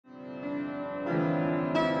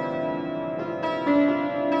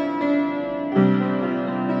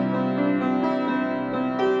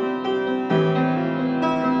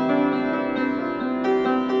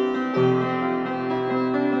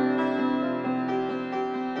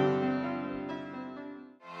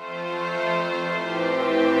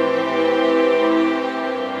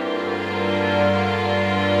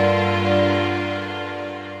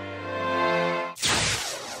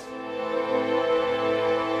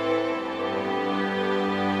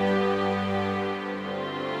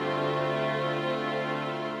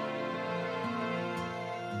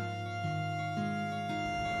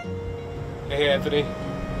Anthony.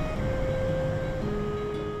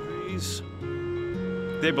 Trees,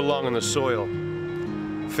 they belong in the soil.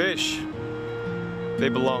 Fish, they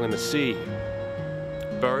belong in the sea.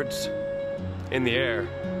 Birds, in the air.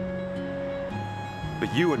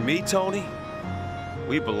 But you and me, Tony,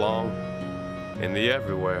 we belong in the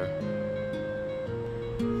everywhere.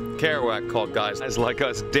 Kerouac called guys like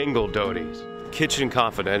us dingle-doties. Kitchen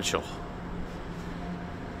Confidential.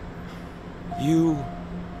 You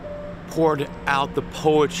poured out the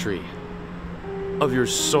poetry of your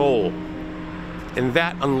soul, and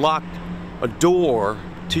that unlocked a door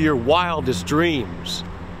to your wildest dreams.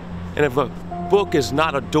 And if a book is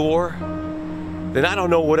not a door, then I don't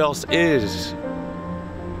know what else is.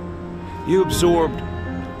 You absorbed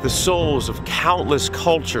the souls of countless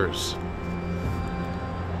cultures.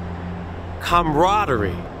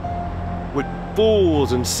 Camaraderie with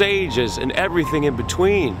fools and sages and everything in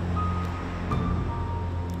between.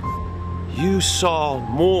 You saw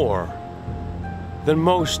more than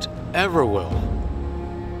most ever will.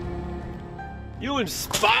 You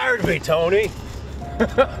inspired me, Tony.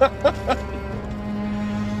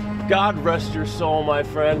 God rest your soul, my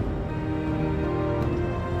friend.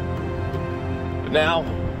 But now,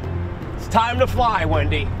 it's time to fly,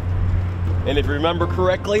 Wendy. And if you remember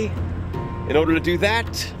correctly, in order to do that,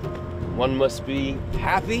 one must be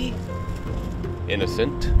happy,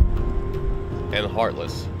 innocent, and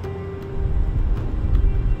heartless.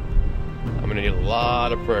 I'm gonna need a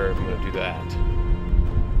lot of prayer if I'm gonna do that.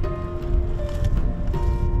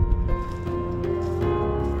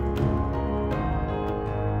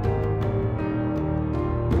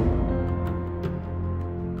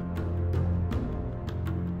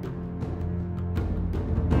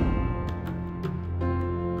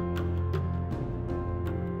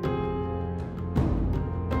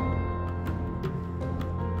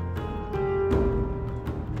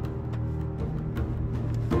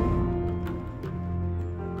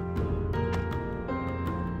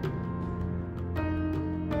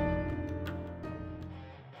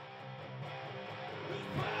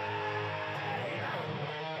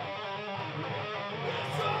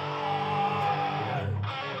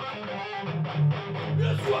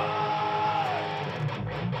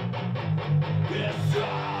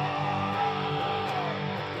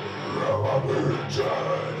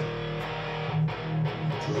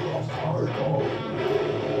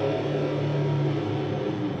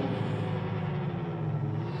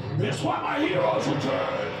 It's why my heroes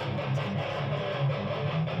return!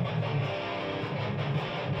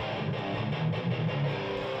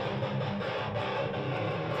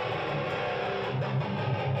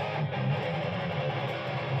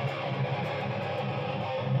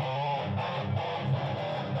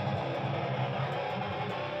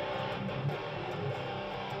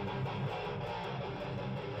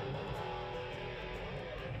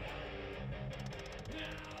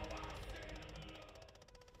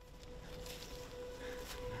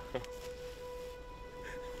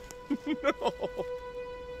 No!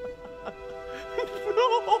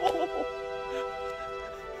 No!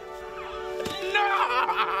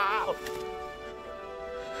 No!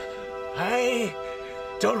 I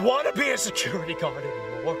don't want to be a security guard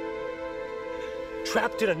anymore.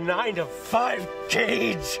 Trapped in a 9-to-5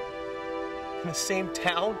 cage. In the same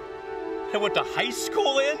town I went to high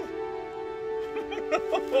school in?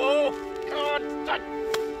 Oh, God!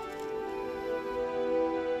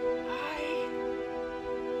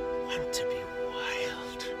 I want to be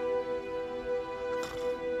wild.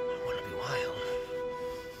 I want to be wild.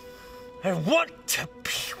 I want to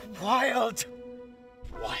be wild.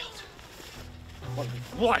 Wild. I want to be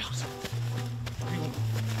wild.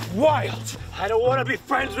 Wild. I don't want to be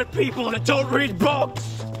friends with people that don't read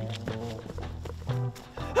books.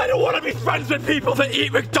 I don't want to be friends with people that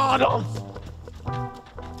eat McDonald's.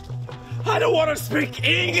 I don't want to speak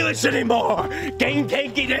English anymore.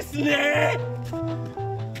 Genki desu ne?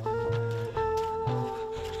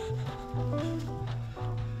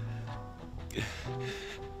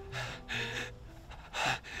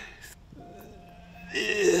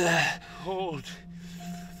 Cold,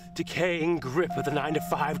 decaying grip of the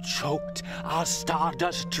 9-to-5 choked our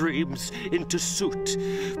stardust dreams into soot.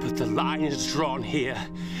 But the line is drawn here.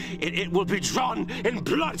 It will be drawn in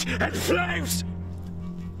blood and flames.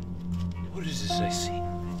 What is this I see?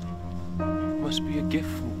 It must be a gift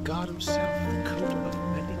from God himself, a coat of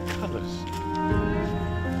many colors.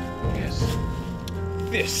 Yes,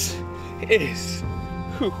 this is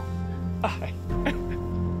who I am.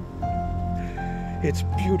 It's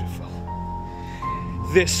beautiful.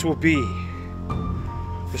 This will be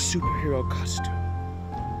the superhero costume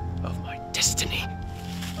of my destiny.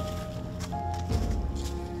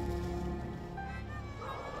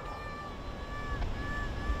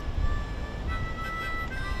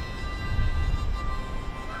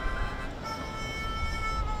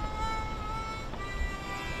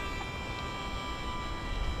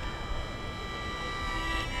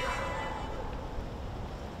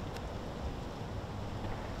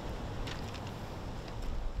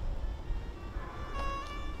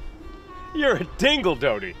 You're a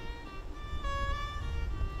dingle-doty.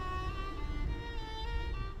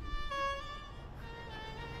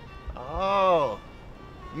 Oh,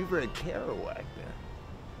 you've read Kerouac then.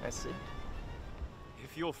 I see.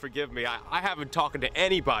 If you'll forgive me, I haven't talked to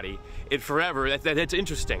anybody in forever. That's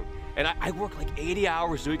interesting. And I work like 80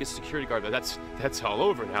 hours a week as a security guard. That's all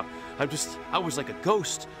over now. I was like a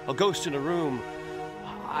ghost in a room.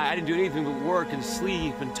 I didn't do anything but work and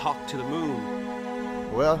sleep and talk to the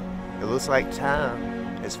moon. Well, it looks like time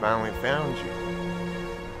has finally found you.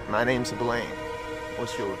 My name's Blaine.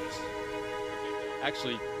 What's yours?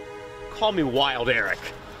 Actually, call me Wild Eric.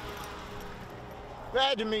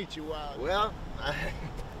 Glad to meet you, Wild. Well, I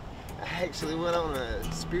actually went on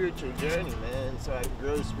a spiritual journey, man, so I could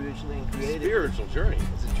grow spiritually and creatively. Spiritual journey?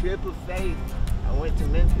 It's a trip of faith. I went to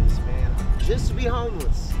Memphis, man, just to be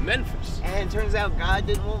homeless. Memphis? And it turns out God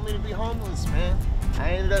didn't want me to be homeless, man.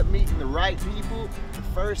 I ended up meeting the right people the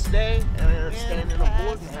first day, and I ended up staying in a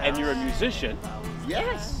boarding house. And you're a musician?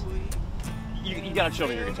 Yes. You gotta show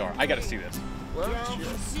me your guitar. I gotta see this. Well, sure.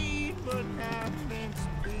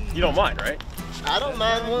 You don't mind, right? I don't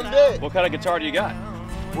mind one bit. What kind of guitar do you got?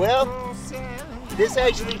 Well, this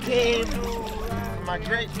actually came from my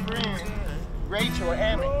great friend, Rachel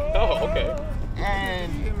Hammond. Oh, okay.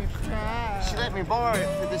 And she let me borrow it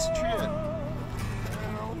for this trip.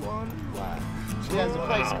 She has a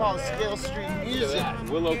place called Scale Street Music.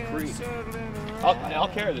 Willow Creek. I'll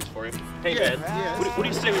carry this for you. Hey, Yeah, man, yeah. what do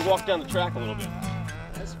you say we walk down the track a little bit?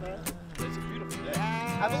 That's fine. It's a beautiful day.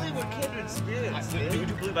 I believe we're kindred spirits. Would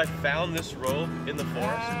you believe I found this robe in the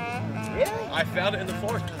forest? Really? I found it in the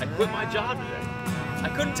forest. I quit my job today.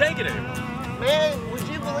 I couldn't take it anymore. Man, would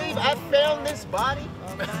you believe I found this body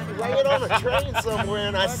laying on a train somewhere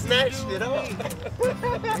and I snatched it up?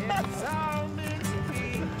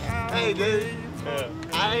 Hey, dude.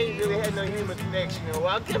 I ain't really had no human connection in a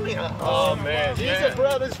while. Give me a hug. Oh, man. These are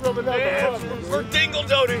brothers from another mother. We're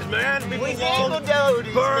dingle-doties, man. We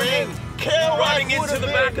dingle-doties, burning, man. Kerouac running into would've the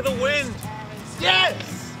been- back of the wind.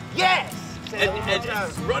 Yes! Yes!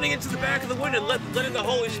 And running into the back of the wind and letting the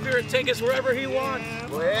Holy Spirit take us wherever He wants.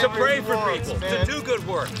 Wherever To pray He for wants, people, man. to do good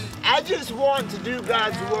works. I just want to do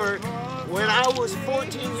God's work. When I was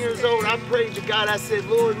 14 years old, I prayed to God. I said,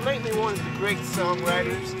 Lord, make me one of the great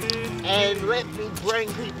songwriters and let me bring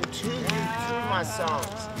people to you through my songs.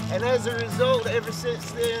 And as a result, ever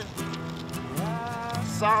since then,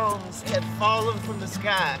 songs have fallen from the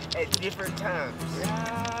sky at different times.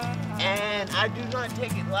 And I do not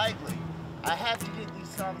take it lightly. I have to get these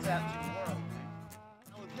songs out to the world.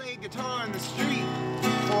 I would play guitar in the street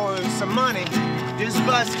for some money, just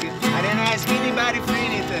busking. I didn't ask anybody for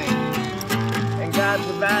anything. And God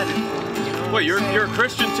provided for me. You know Wait, you're a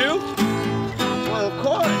Christian too? Well, of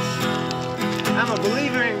course. I'm a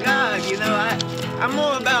believer in God, you know. I'm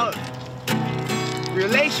more about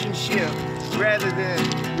relationship rather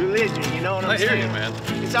than religion, you know what I'm saying? I hear you,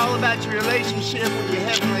 man. It's all about your relationship with your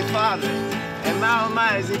Heavenly Father. And my, oh my,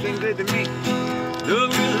 has He been good to me. The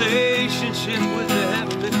relationship with the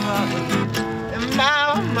Heavenly Father. And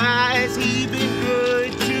my, oh my, has He been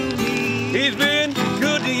good to me. He's been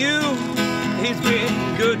good to you. He's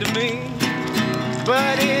been good to me.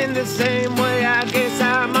 But in the same way, I guess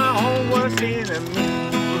I'm my own worst enemy.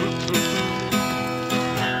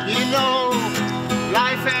 You know,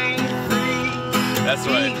 life ain't free. That's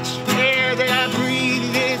right. Each air that I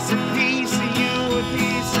breathe, it's a piece of you, a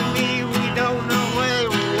piece of me. We don't know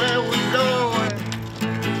where we're going.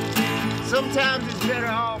 Sometimes it's better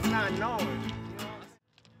off not knowing.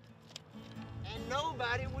 And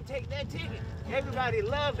nobody would take that ticket. Everybody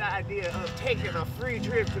loved the idea of taking a free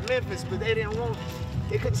trip to Memphis, but they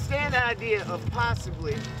couldn't stand the idea of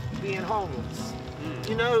possibly being homeless.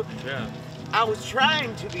 You know, Yeah. I was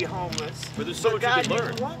trying to be homeless, But there's so much you God can learn.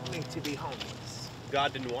 didn't want me to be homeless.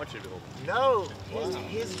 God didn't want you to. No,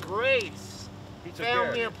 His grace He took found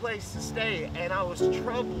care me of a place to stay, and I was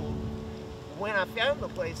troubled when I found the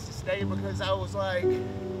place to stay because I was like,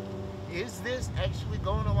 is this actually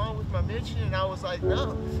going along with my mission? And I was like,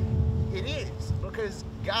 no, it is, because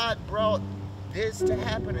God brought this to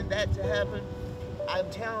happen and that to happen. I'm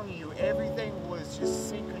telling you, everything was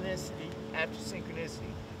just synchronicity after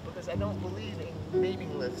synchronicity, because I don't believe in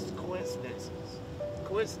meaningless coincidences.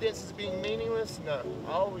 Coincidences being meaningless? No,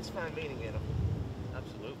 I always find meaning in them.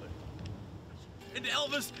 Absolutely. And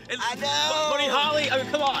Elvis and I know. Buddy Holly. I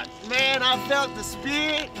mean, come on. Man, I felt the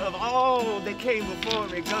spirit of all that came before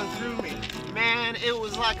me go through me. Man, it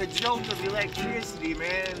was like a jolt of electricity,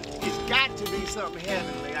 man. It's got to be something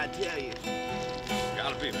heavenly, I tell you.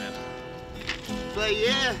 Gotta be, man. But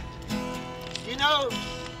yeah, you know,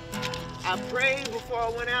 I prayed before I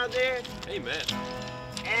went out there, Amen.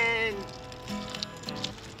 and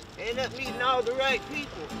ended up meeting all the right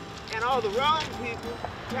people. And all the wrong people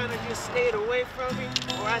kind of just stayed away from me,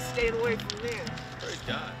 or I stayed away from them. Praise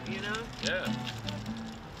God. You know? Yeah.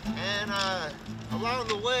 And along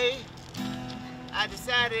the way, I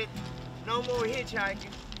decided no more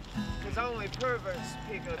hitchhiking, because only perverts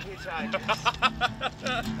pick up hitchhikers.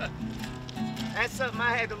 That's something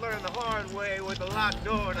I had to learn the hard way with a locked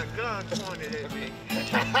door and a gun pointed at me.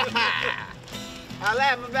 I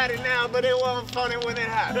laugh about it now, but it wasn't funny when it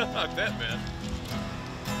happened. I bet, man.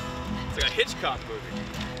 It's like a Hitchcock movie.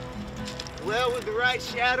 Well, with the right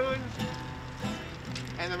shadowing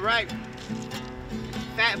and the right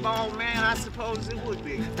fat bald man, I suppose it would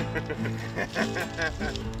be.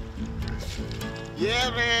 Yeah,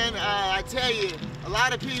 man, I tell you, a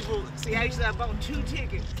lot of people, see, actually I bought 2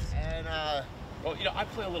 tickets, and Well, you know, I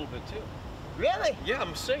play a little bit too. Really? Yeah,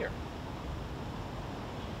 I'm a singer.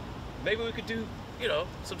 Maybe we could do, you know,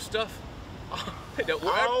 some stuff.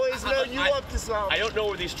 I always know you up to something. I don't know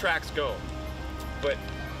where these tracks go, but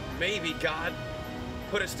maybe God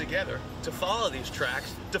put us together to follow these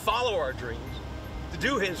tracks, to follow our dreams, to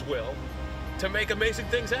do His will, to make amazing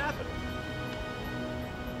things happen.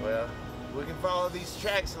 Well, we can follow these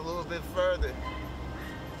tracks a little bit further,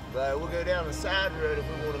 but we'll go down the side road if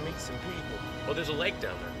we want to meet some people. Well, there's a lake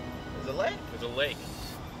down there. There's a lake? There's a lake.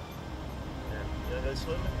 Yeah. You wanna go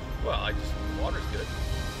swimming? Well, the water's good.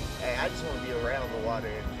 Hey, I just want to be around the water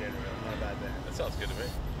in general. How about that? That sounds good to me.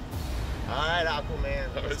 All right,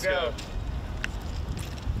 Aquaman. Let's go.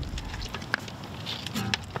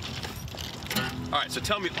 All right, so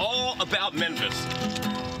tell me all about Memphis.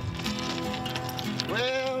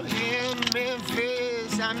 Well, in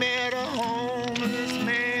Memphis, I met a homeless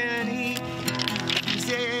man. He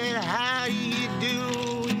said, how you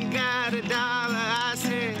do? You got $1? I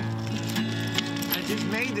said, I just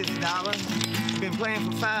made this $1. Been playing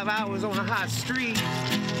for 5 hours on a hot street.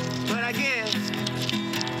 But I guess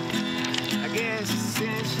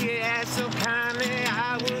since you asked so kindly,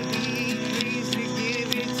 I would be pleased to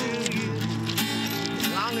give it to you. As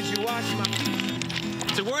long as you wash my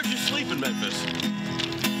feet. So where'd you sleep in Memphis?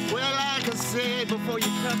 Well, like I said before you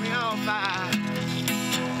cut me off, I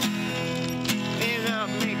ended up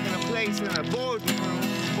making a place in a boardroom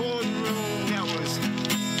that was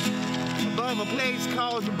above a place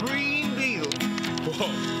called the Green Beetle.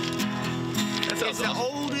 Whoa. That sounds It's the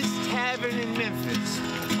oldest tavern in Memphis.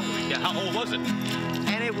 Yeah, how old was it?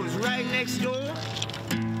 And it was right next door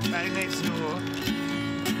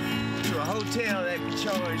to a hotel that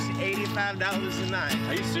charged $85 a night.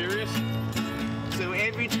 Are you serious? So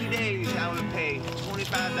every 2 days I would pay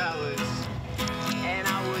 $25 and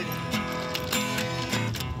I would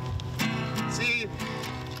see.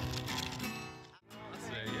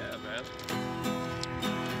 Yeah, man.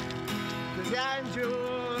 Cause I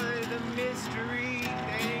enjoy the mystery,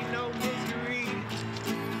 there ain't no mystery.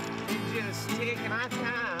 It's just taking our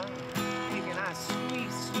time, taking our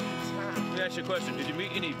sweet, sweet time. Let me ask you a question. Did you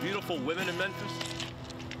meet any beautiful women in Memphis?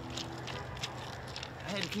 I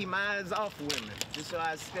had to keep my eyes off women, just so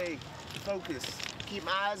I stay focused. Keep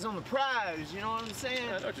my eyes on the prize, you know what I'm saying?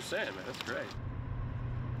 Yeah, I know what you're saying, man. That's great.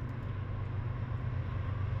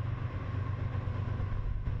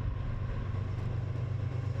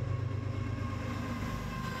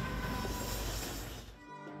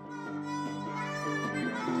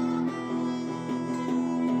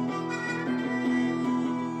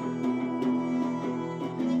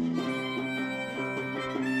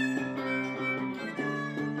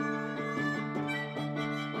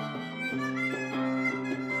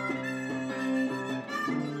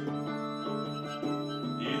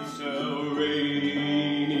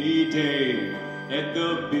 Day at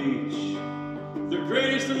the beach, the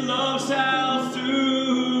greatest of love shall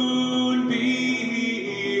soon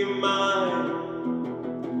be mine.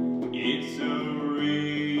 It's a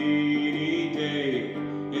rainy day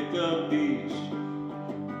at the beach,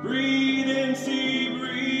 breathing sea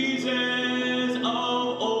breezes of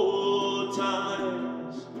old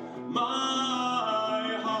times.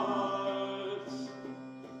 My heart's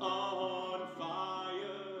on fire.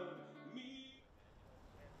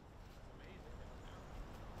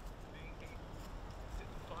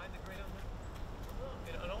 Find the great unknown.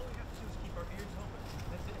 And all we have to do is keep our ears open.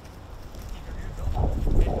 That's it. Keep your ears open.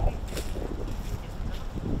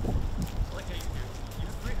 I like how you do. You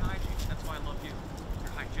have great hygiene. That's why I love you.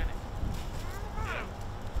 You're hygienic.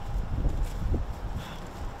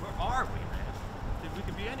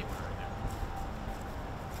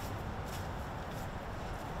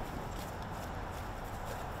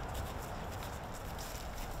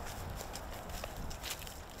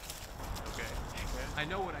 I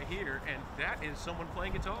know what I hear, and that is someone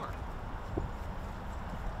playing guitar.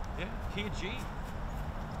 Yeah, key of G.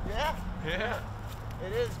 Yeah. Yeah.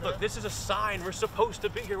 It is, man. Look, this is a sign we're supposed to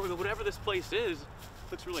be here. Whatever this place is,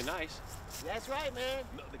 looks really nice. That's right, man.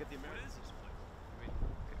 No, they got the Americans. I mean,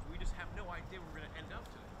 we just have no idea where we're going to end up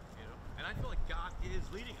today, you know? And I feel like God is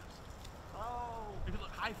leading us. Oh. Because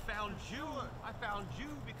look, I found you. I found you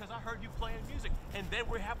because I heard you playing music. And then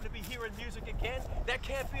we happen to be hearing music again. That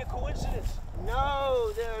can't be a coincidence.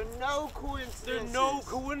 No, there are no coincidences. There are no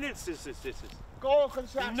coincidences.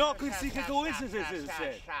 No coincidences.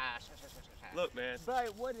 Look, man.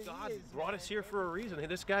 But what it God is, brought man, us here for a reason. Hey,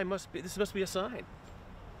 this must be a sign.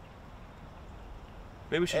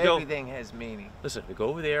 Maybe we should everything has meaning. Listen, we go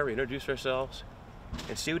over there, we introduce ourselves,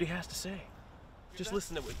 and see what he has to say. Just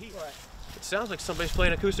listen to what he. It sounds like somebody's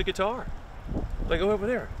playing acoustic guitar. Like, go over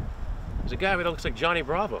there. There's a guy that looks like Johnny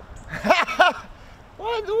Bravo.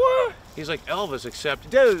 What in the world? He's like Elvis, except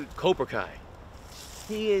dude, Cobra Kai.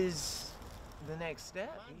 He is the next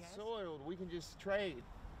step. Soiled. We can just trade.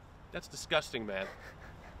 That's disgusting, man.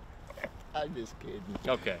 I'm just kidding.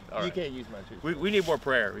 Okay, all right. You can't use my toothbrush. We need more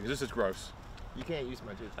prayer because this is gross. You can't use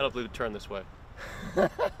my toothbrush. I don't believe it turned this way. Hearing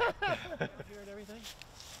everything?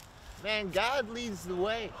 Man, God leads the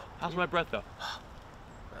way. How's my breath though?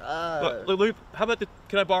 Look, how about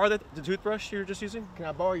can I borrow the toothbrush you're just using? Can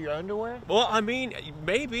I borrow your underwear? Well, I mean,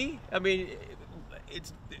 maybe. I mean,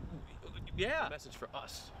 yeah. Message for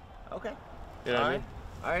us. Okay. You know what I mean?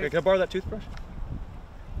 All right. Can I borrow that toothbrush?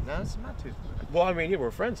 No, it's my toothbrush. Well, I mean, yeah, we're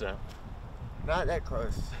friends now. Not that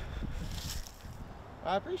close.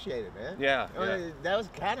 I appreciate it, man. Yeah, That was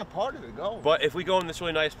kind of part of the goal. But if we go in this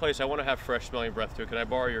really nice place, I want to have fresh smelling breath too. Can I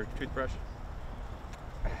borrow your toothbrush?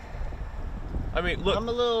 I mean, look. I'm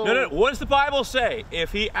a little... No. What does the Bible say?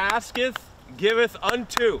 If he asketh, giveth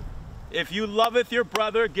unto. If you loveth your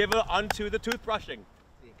brother, give unto the toothbrushing.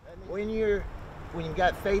 When you've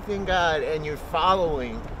got faith in God and you're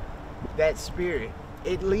following that spirit,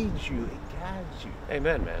 it leads you, it guides you.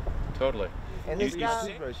 Amen, man. Totally. And this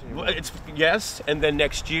guy, yes, and then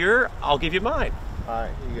next year I'll give you mine. All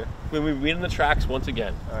right, here you go. When we meet on the tracks once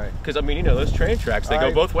again. All right. Because I mean, you know, those train tracks, they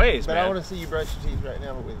go both ways, but man. I want to see you brush your teeth right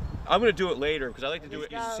now with. I'm going to do it later because I like to do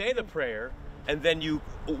it. You say the prayer, and then you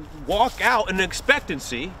walk out in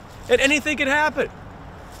expectancy, and anything can happen.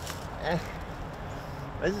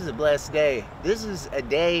 This is a blessed day. This is a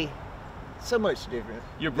day so much different.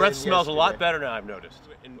 Your breath smells a lot better now, I've noticed.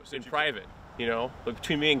 In private, you know, but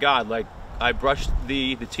between me and God, like I brushed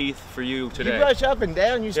the teeth for you today. You brush up and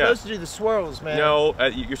down. You're supposed to do the swirls, man. No,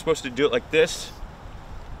 you're supposed to do it like this,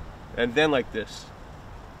 and then like this.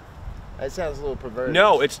 That sounds a little perverted.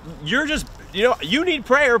 No, you're just, you know, you need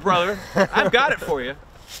prayer, brother. I've got it for you.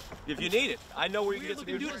 If you need it, I know where you can get some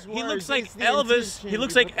good prayer. He looks like Elvis. He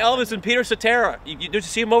looks like Elvis and Peter Cetera. Did you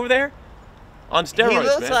see him over there? On steroids, He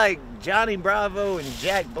looks man. like Johnny Bravo and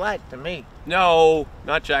Jack Black to me. No,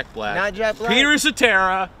 not Jack Black. Not Jack Black. Peter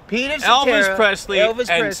Cetera. Elvis Presley, and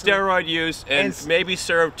steroid use, and maybe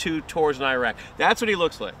served 2 tours in Iraq. That's what he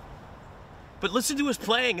looks like. But listen to his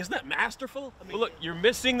playing. Isn't that masterful? I mean, look, you're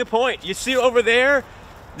missing the point. You see over there,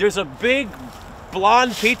 there's a big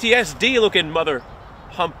blonde PTSD-looking mother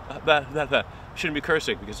hump. Shouldn't be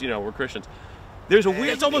cursing because, you know, we're Christians. There's a weird,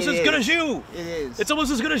 it's almost as good as you. It is. It's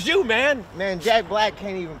almost as good as you, man. Man, Jack Black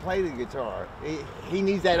can't even play the guitar. He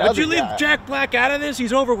needs that other guy. Would you leave Jack Black out of this?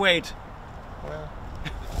 He's overweight. Well.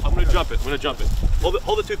 I'm gonna jump it.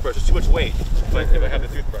 Hold the toothbrush. It's too much weight. If I have the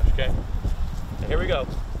toothbrush, okay? And here we go.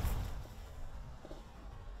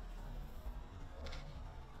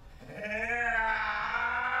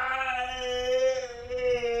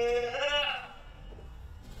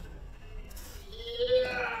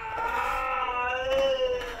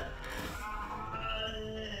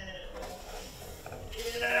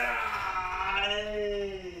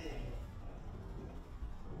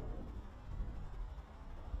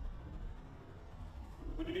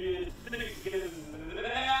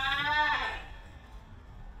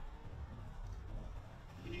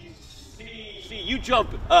 See, you jump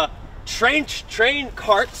train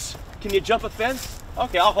carts. Can you jump a fence?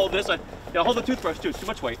 Okay, I'll hold this. I'll hold the toothbrush too. It's too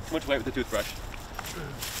much weight. Too much weight with the toothbrush.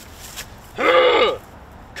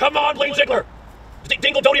 Come on, Blaine Ziglar!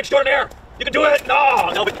 Dingle Doty extraordinaire! You can do it!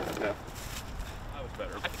 No, but... No. That was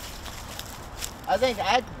better. I think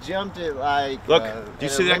I jumped it like... Look, do you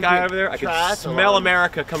see that guy over there? I can smell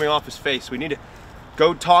America coming off his face. We need to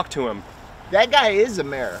go talk to him. That guy is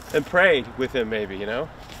America. And pray with him maybe, you know?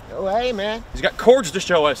 Oh, hey, man. He's got chords to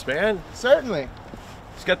show us, man. Certainly.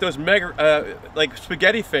 He's got those mega, like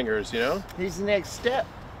spaghetti fingers, you know? He's the next step.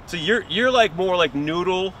 So you're like more like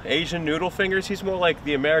noodle, Asian noodle fingers. He's more like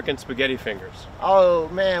the American spaghetti fingers. Oh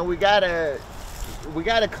man, we gotta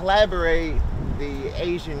collaborate the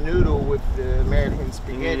Asian noodle with the American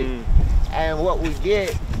spaghetti. And what we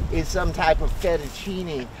get is some type of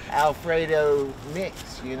fettuccine Alfredo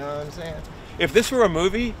mix, you know what I'm saying? If this were a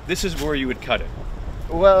movie, this is where you would cut it.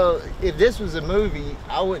 Well, if this was a movie,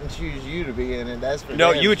 I wouldn't choose you to be in it. That's for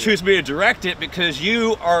No, damn you would sure. choose me to direct it because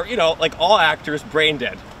you are, you know, like all actors, brain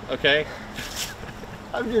dead, okay?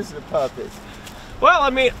 I'm just a puppet. Well, I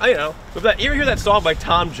mean, you know, you ever hear that song by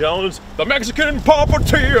Tom Jones? The Mexican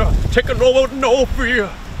puppeteer, taking over no fear.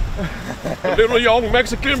 The little young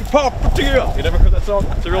Mexican puppeteer. You never heard that song?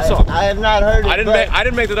 It's a real song. I have not heard it. I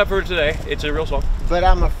didn't make that up for today. It's a real song. But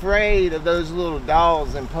I'm afraid of those little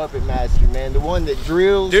dolls in Puppet Master, man. The one that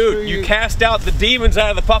drills. Dude, you cast out the demons out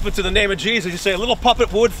of the puppets in the name of Jesus. You say, little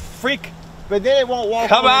puppet wood freak, But then it won't walk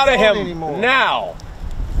come on out its of own him anymore. now.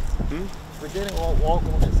 But then it won't walk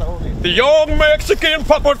on its own anymore. The young Mexican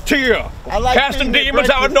puppeteer, I like casting being at demons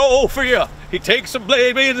out of breakfast. no fear. He takes some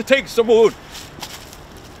blade, he takes some wood.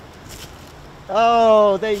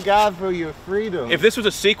 Oh, thank God for your freedom. If this was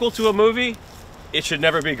a sequel to a movie, it should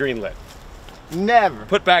never be greenlit. Never.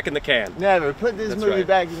 Put back in the can. Never. Put this That's movie right.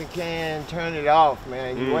 back in the can, turn it off,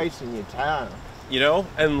 man. You're wasting your time. You know,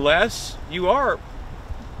 unless you are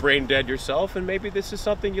brain dead yourself and maybe this is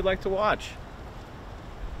something you'd like to watch.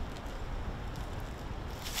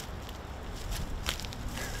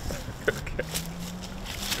 Okay.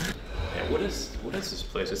 Man, what is this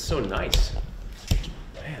place? It's so nice.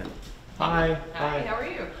 Man. Hi. Hi, how are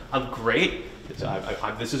you? I'm great.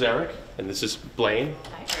 This is Eric, and this is Blaine.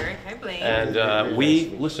 Hi, Eric. Hi, Blaine. And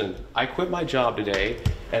listen, I quit my job today,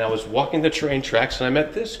 and I was walking the train tracks, and I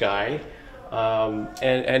met this guy,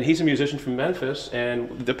 and he's a musician from Memphis, and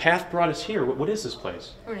the path brought us here. What is this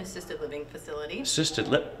place? We're an assisted living facility.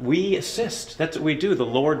 We assist. That's what we do. The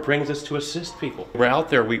Lord brings us to assist people. We're out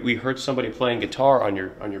there. We heard somebody playing guitar on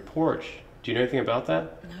your porch. Do you know anything about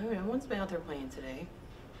that? No, no one's been out there playing today.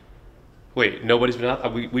 Wait, nobody's been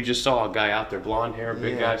out? We just saw a guy out there, blonde hair,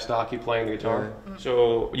 big guy, stocky, playing the guitar. Yeah.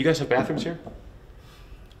 So, you guys have bathrooms here?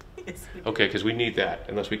 Yes, we do. Okay, because we need that.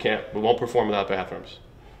 Unless we won't perform without bathrooms.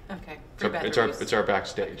 Okay. It's our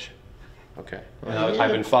backstage. Okay. And Yeah.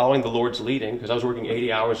 I've been following the Lord's leading because I was working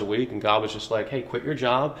 80 hours a week, and God was just like, "Hey, quit your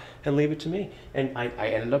job and leave it to me." And I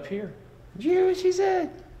ended up here. Did you hear what she said?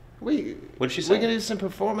 What did she say? We're gonna do some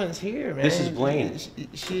performance here, man. This is Blaine.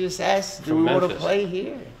 She just asked, do From we want to Memphis. play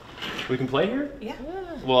here? We can play here? Yeah.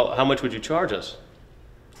 Well, how much would you charge us?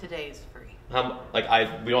 Today's free.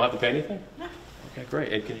 We don't have to pay anything? No. Okay,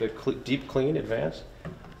 great. And can the deep clean advance?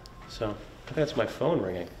 So I think that's my phone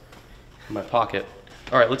ringing in my pocket.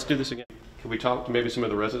 All right, let's do this again. Can we talk to maybe some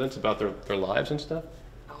of the residents about their lives and stuff?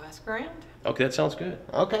 I'll ask around. Okay, that sounds good.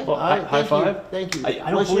 Okay. Well, all right, high thank five. You. Thank you. I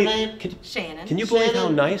don't What's believe. your name? Shannon. Can you believe how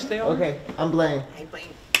Shannon? nice they are? Okay, I'm Blaine. Hi, Blaine.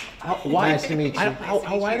 Why? Nice to meet you.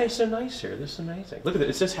 Why are they so nice here? This is amazing. Look at it.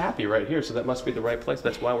 It says happy right here, so that must be the right place.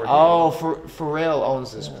 That's why we're here. Oh, Pharrell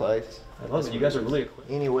owns this place. Listen, you guys are really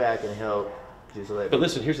equipped. Any way I can help, just let But me.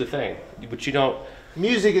 listen, here's the thing. But you don't.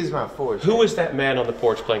 Music is my forte. Who was that man on the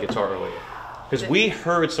porch playing guitar earlier? Because we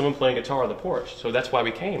heard someone playing guitar on the porch, so that's why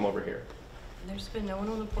we came over here. There's been no one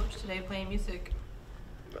on the porch today playing music.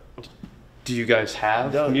 Do you guys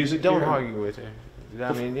have music Don't here? argue with her.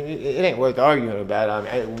 I mean, it ain't worth arguing about.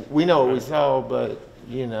 I mean, we know what we saw, but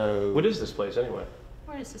you know. What is this place anyway?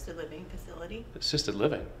 We're an assisted living facility. Assisted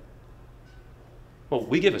living. Well,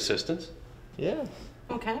 we give assistance. Yeah.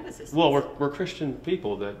 What kind of assistance? Well, we're Christian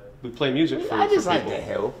people that we play music for. I just for like people. to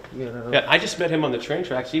help, you know. Yeah, I just met him on the train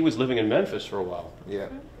tracks. He was living in Memphis for a while. Yeah.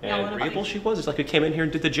 Yeah, And what about agreeable you? she was. It's like we came in here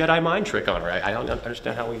and did the Jedi mind trick on her. I don't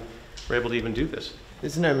understand how we were able to even do this.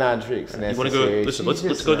 There's no mind tricks You necessary. want to go? Listen, let's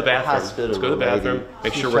She's go to the just a bathroom. Let's go to the hospitable bathroom. lady.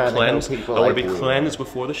 Make She's sure we're trying to help cleansed. I people want to like be you. cleansed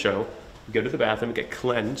before the show. We go to the bathroom, get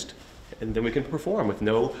cleansed, and then we can perform with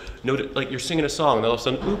no like you're singing a song and all of a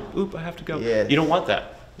sudden, oop, I have to go. Yes. You don't want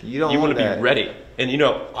that. You don't You want want to that. be ready. And you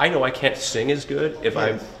know I can't sing as good if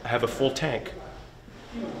Yes. I have a full tank.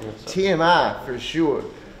 TMI for sure.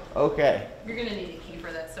 Okay. You're going to need a key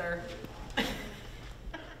for that, sir.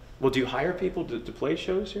 Well, do you hire people to play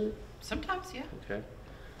shows here? Sometimes, yeah. Okay.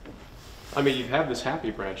 I mean, you have this happy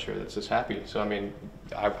branch here that says happy. So, I mean,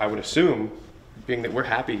 I would assume, being that we're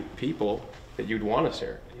happy people, that you'd want us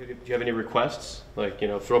here. Do you have any requests? Like, you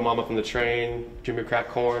know, throw mama from the train, Jimmy crack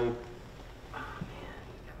corn? Oh, man.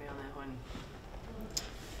 You got me on that one.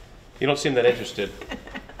 You don't seem that interested.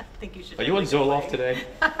 I think you should. Are you on definitely Zoloft go today?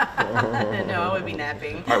 play. No, I would be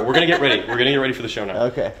napping. All right, we're going to get ready. We're going to get ready for the show now.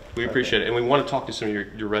 Okay. We appreciate it. And we want to talk to some of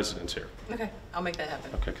your residents here. Okay, I'll make that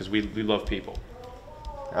happen. Okay, because we love people.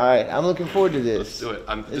 All right, I'm looking forward to this. Let's do it.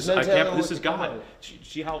 There's no telling This what is to come God. out.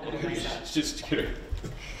 See how just get her.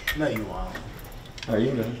 No, you won't. Are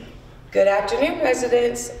you know? Good afternoon,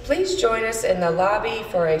 residents. Please join us in the lobby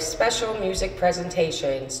for a special music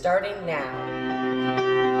presentation starting now.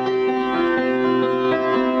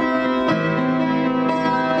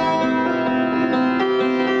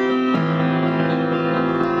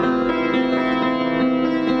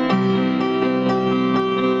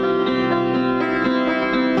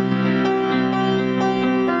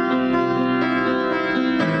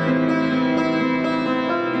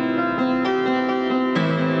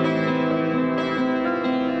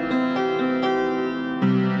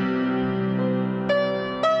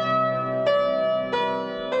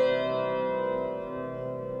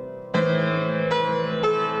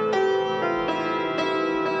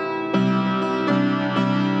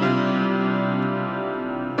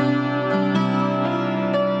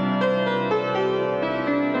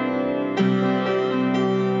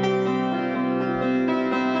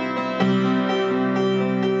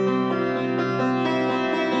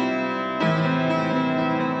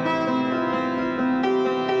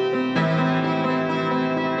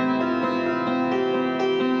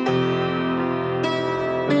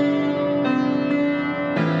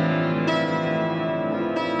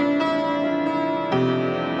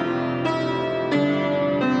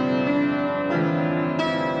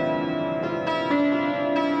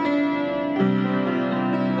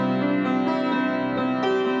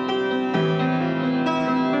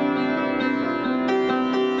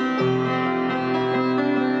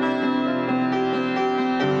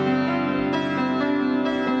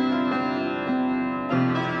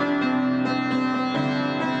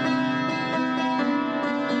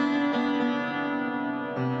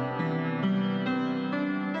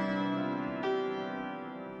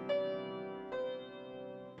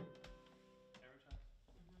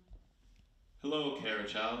 Hello,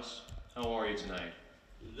 Carriage House. How are you tonight?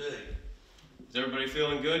 Today. Is everybody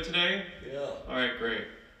feeling good today? Yeah. All right, great.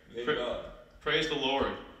 Thank God. Praise the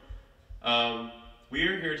Lord. We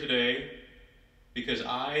are here today because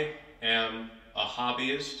I am a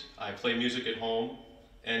hobbyist. I play music at home,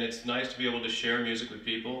 and it's nice to be able to share music with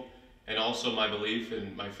people, and also my belief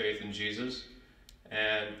and my faith in Jesus.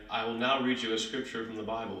 And I will now read you a scripture from the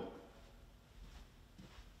Bible.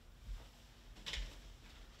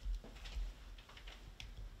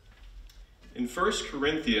 In 1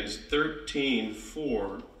 Corinthians 13,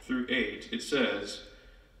 4 through 8, it says,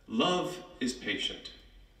 "Love is patient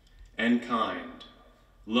and kind.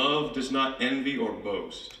 Love does not envy or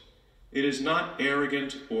boast. It is not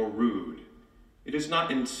arrogant or rude. It does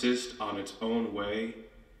not insist on its own way.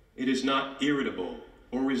 It is not irritable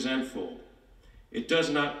or resentful. It does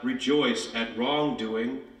not rejoice at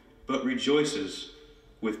wrongdoing, but rejoices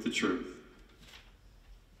with the truth."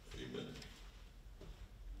 Amen.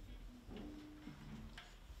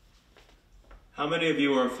 How many of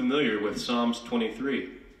you are familiar with Psalms 23?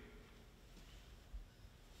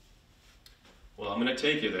 Well, I'm going to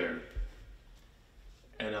take you there.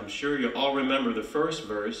 And I'm sure you all remember the first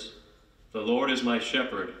verse, "The Lord is my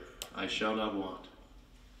shepherd, I shall not want."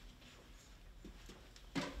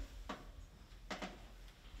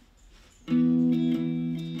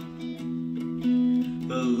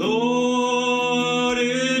 The Lord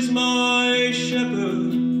is my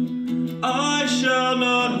shepherd, I shall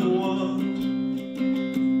not want.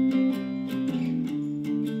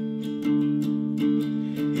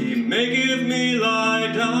 He maketh me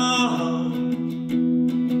lie down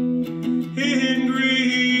in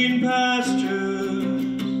green pastures.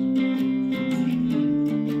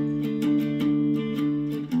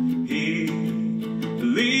 He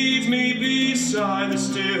leads me beside the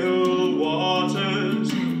still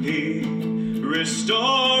waters. He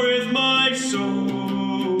restoreth my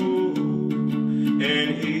soul,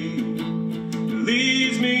 and he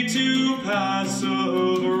leads me to paths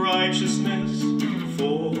of righteousness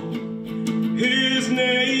for his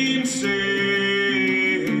name's sake.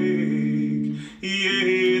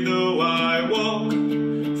 Yea, though I walk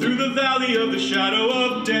through the valley of the shadow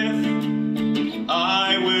of death,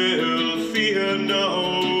 I will fear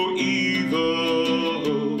no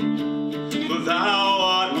evil, for thou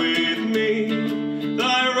art with me,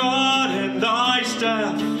 thy rod and thy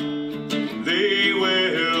staff, they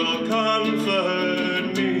will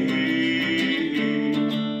comfort me.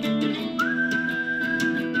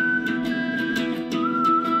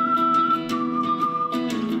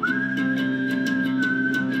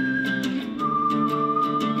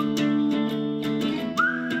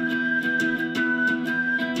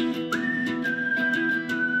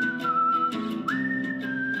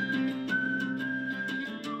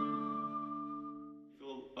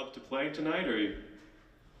 night tonight, or are you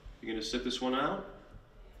going to sit this one out?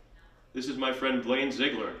 This is my friend Blaine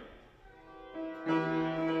Ziglar.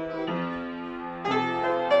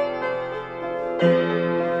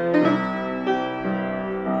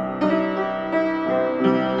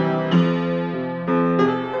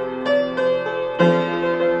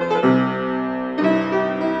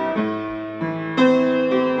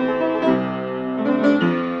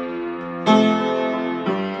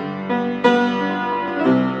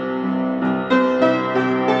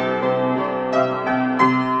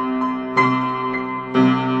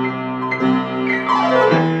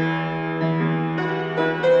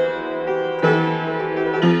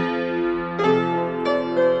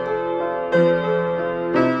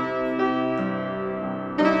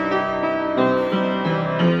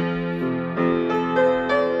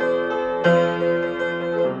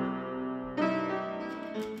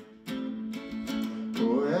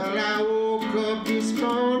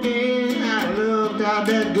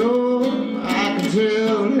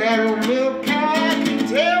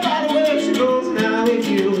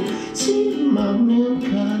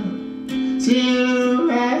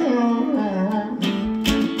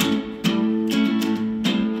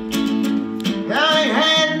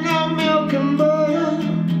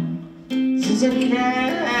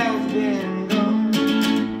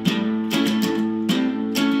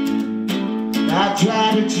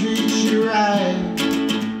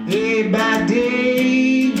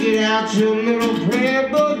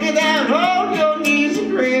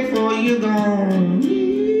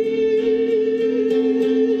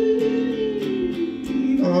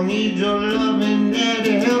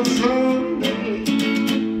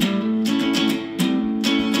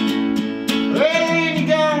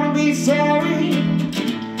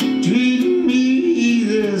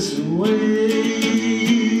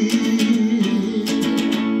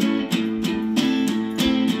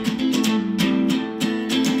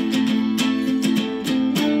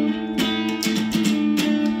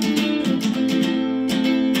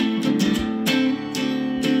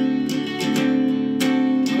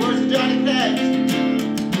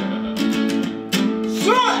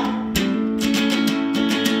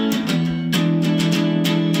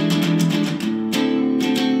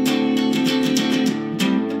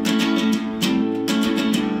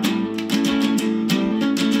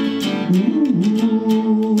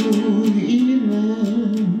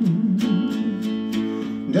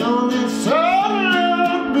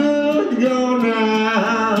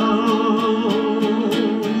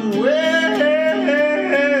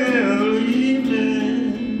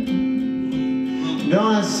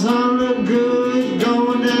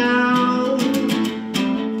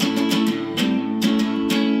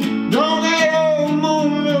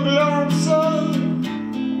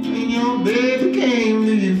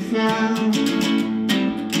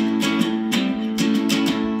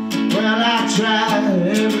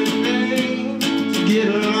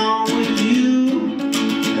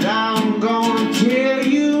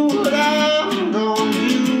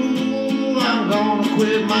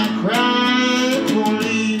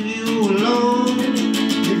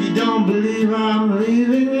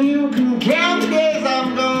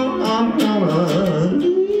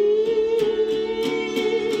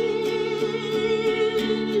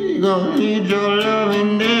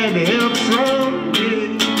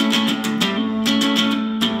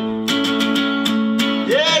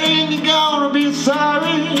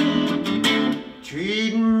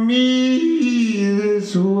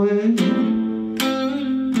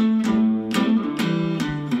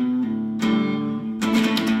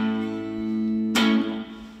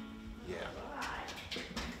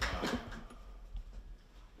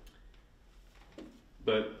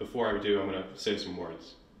 But before I do, I'm going to say some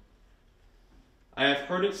words. I have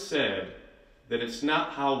heard it said that it's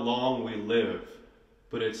not how long we live,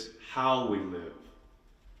 but it's how we live.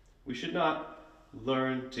 We should not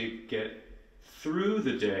learn to get through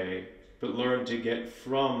the day, but learn to get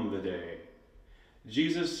from the day.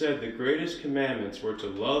 Jesus said the greatest commandments were to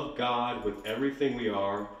love God with everything we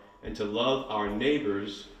are and to love our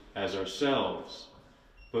neighbors as ourselves.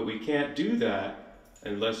 But we can't do that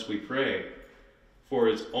unless we pray. For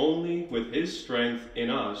it's only with His strength in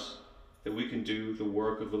us that we can do the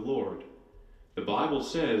work of the Lord. The Bible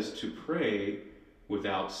says to pray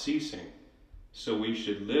without ceasing. So we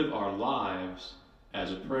should live our lives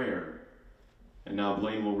as a prayer. And now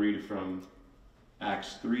Blaine will read from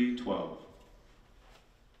Acts 3:12.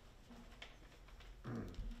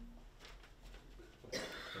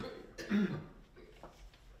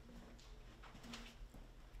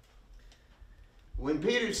 When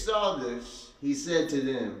Peter saw this, he said to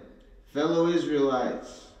them, "Fellow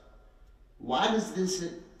Israelites, why does this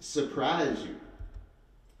surprise you?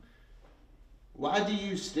 Why do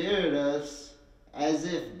you stare at us as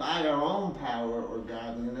if by our own power or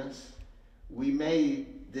godliness we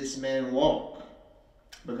made this man walk?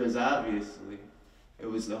 Because obviously it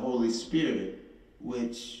was the Holy Spirit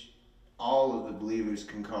which all of the believers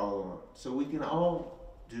can call on. So we can all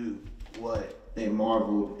do what they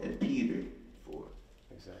marveled at Peter for.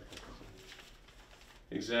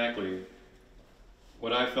 Exactly.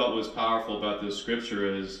 What I felt was powerful about this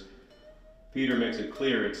scripture is Peter makes it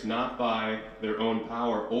clear it's not by their own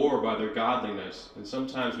power or by their godliness. And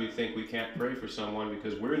sometimes we think we can't pray for someone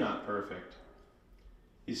because we're not perfect.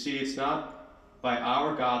 You see, it's not by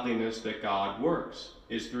our godliness that God works.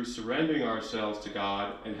 It's through surrendering ourselves to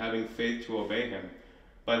God and having faith to obey Him.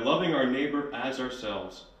 By loving our neighbor as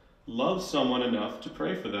ourselves. Love someone enough to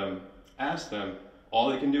pray for them. Ask them. All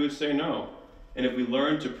they can do is say no. And if we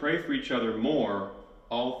learn to pray for each other more,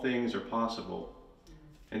 all things are possible.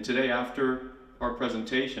 And today, after our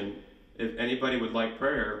presentation, if anybody would like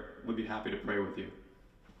prayer, we'd be happy to pray with you.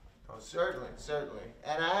 Oh, certainly, certainly.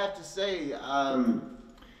 And I have to say,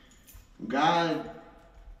 God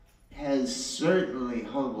has certainly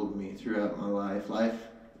humbled me throughout my life. Life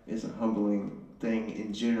is a humbling thing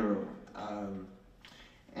in general.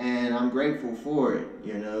 And I'm grateful for it.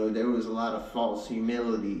 You know, there was a lot of false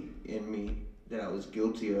humility in me that I was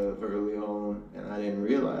guilty of early on, and I didn't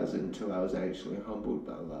realize it until I was actually humbled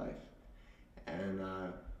by life. And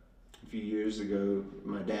a few years ago,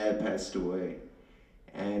 my dad passed away.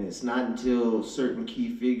 And it's not until certain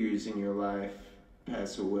key figures in your life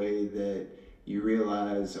pass away that you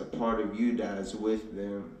realize a part of you dies with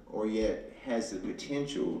them, or yet has the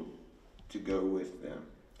potential to go with them.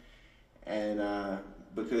 And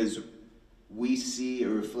because we see a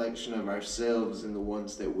reflection of ourselves in the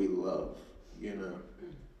ones that we love, you know.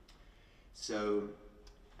 So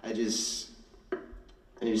I just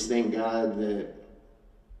thank God that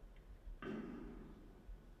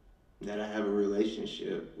I have a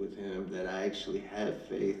relationship with Him, that I actually have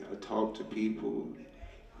faith. I talk to people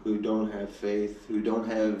who don't have faith, who don't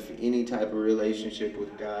have any type of relationship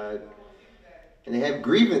with God, and they have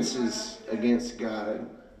grievances against God,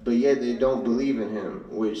 but yet they don't believe in Him,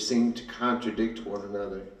 which seem to contradict one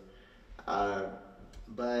another.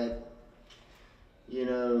 But, you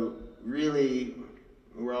know, really,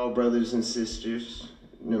 we're all brothers and sisters,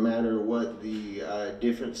 no matter what the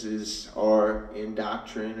differences are in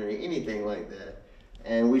doctrine or anything like that.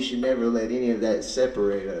 And we should never let any of that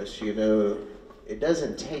separate us, you know. It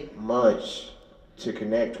doesn't take much to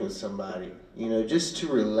connect with somebody, you know, just to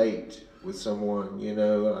relate with someone, you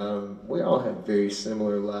know. We all have very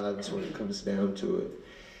similar lives when it comes down to it.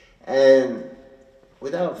 And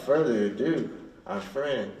without further ado, our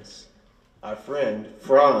friend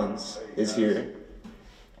Franz is here.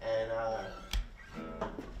 And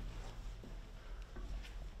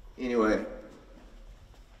anyway,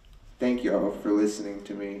 thank you all for listening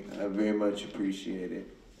to me. I very much appreciate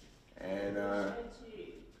it. And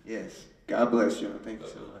yes, God bless you. Thank you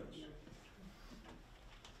so much.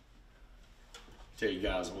 Tell you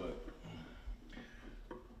guys what,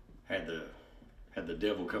 had the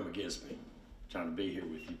devil come against me, trying to be here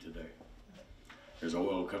with you today. There's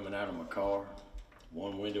oil coming out of my car.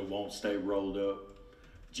 One window won't stay rolled up.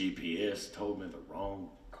 GPS told me the wrong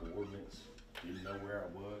coordinates. Didn't know where I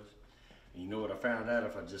was. And you know what I found out?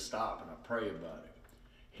 If I just stop and I pray about it,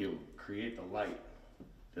 He'll create the light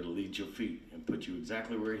that'll lead your feet and put you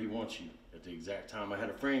exactly where He wants you at the exact time. I had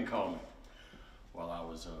a friend call me while I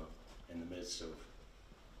was in the midst of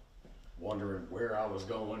wondering where I was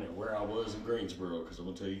going and where I was in Greensboro, because I'm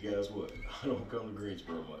gonna tell you guys what, I don't come to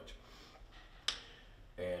Greensboro much.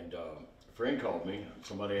 And a friend called me,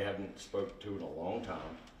 somebody I hadn't spoken to in a long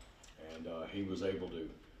time, and he was able to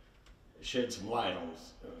shed some light on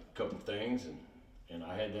a couple of things, and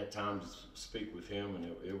I had that time to speak with him, and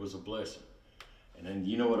it was a blessing. And then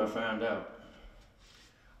you know what I found out?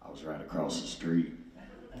 I was right across the street.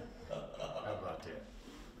 How about that?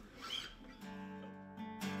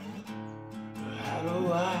 How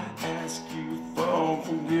do I ask you for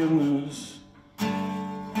forgiveness?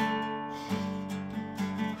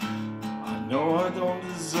 I know I don't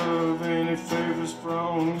deserve any favors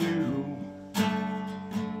from you.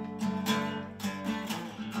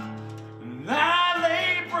 And I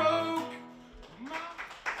lay broke.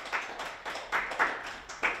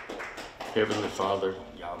 Heavenly Father,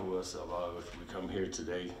 Yahuwah Sabaoth, we come here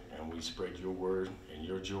today and we spread your word and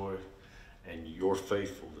your joy and your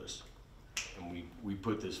faithfulness. And we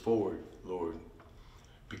put this forward, Lord,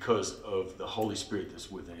 because of the Holy Spirit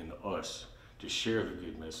that's within us to share the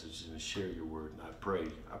good message and to share your word. And I pray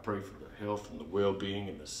for the health and the well-being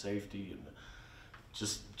and the safety and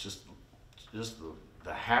just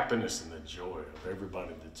the happiness and the joy of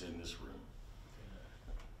everybody that's in this room.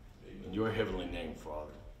 In your heavenly name,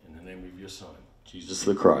 Father, in the name of your Son, Jesus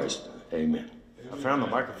the Christ, amen. I found the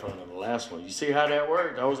microphone on the last one. You see how that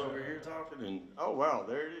worked? I was over here talking and, oh wow,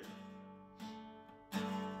 there it is.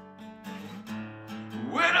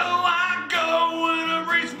 Where do I go when I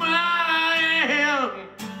reach my end?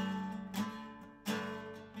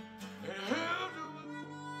 And who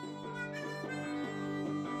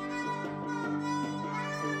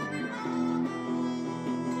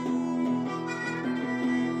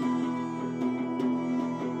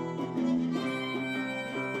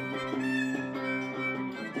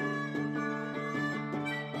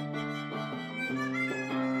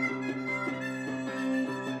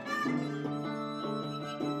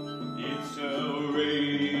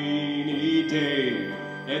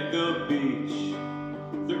at the beach,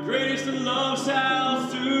 the greatest of love shall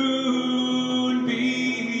soon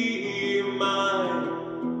be mine.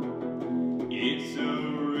 It's a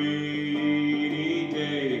rainy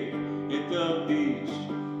day at the beach,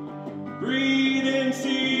 breathing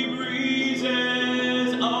sea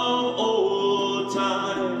breezes of old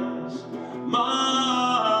times.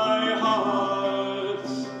 My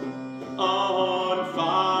heart's on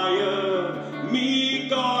fire, me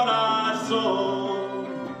God I saw.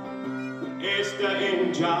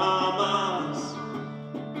 In llamas,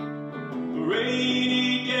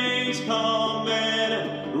 rainy days come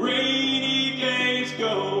and rainy days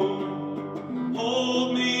go.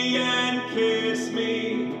 Hold me and kiss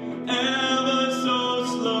me ever so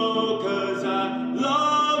slow, 'cause I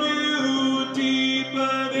love you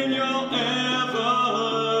deeper than you'll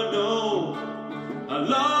ever know. I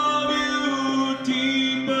love you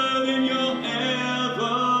deeper than you'll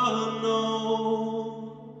ever know.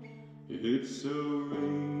 It's a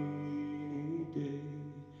rainy day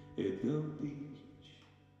at the beach.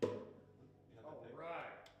 All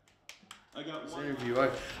right. I got one interview.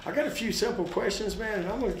 I got a few simple questions, man, and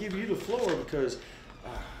I'm going to give you the floor because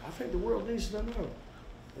I think the world needs to know.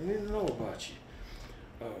 They need to know about you.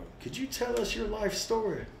 Could you tell us your life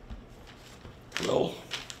story? Well,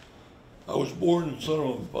 I was born the son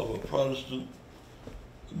of a Protestant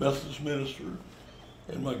Methodist minister,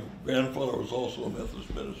 and my grandfather was also a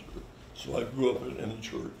Methodist minister. So I grew up in the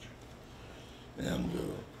church, and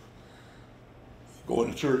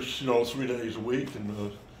going to church, 3 days a week,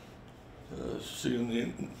 and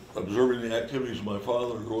observing the activities of my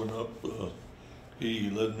father growing up. He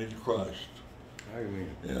led me to Christ.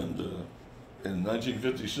 Amen. And in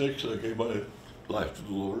 1956, I gave my life to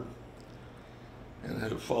the Lord, and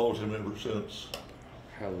have followed Him ever since.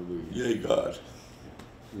 Hallelujah. Yea, God.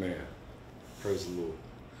 Man, praise the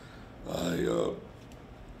Lord.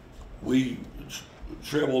 We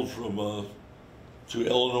traveled from to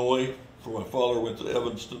Illinois, for my father went to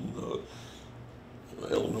Evanston,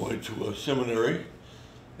 Illinois, to a seminary,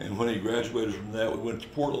 and when he graduated from that, we went to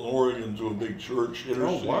Portland, Oregon, to a big church,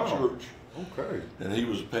 inner-city church. Okay. And he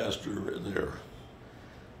was a pastor there.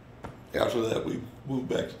 After that, we moved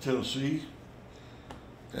back to Tennessee,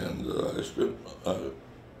 and I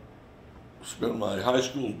spent my high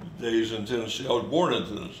school days in Tennessee. I was born in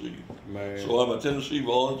Tennessee. Man. So I'm a Tennessee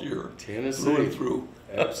volunteer. Tennessee. Through and through.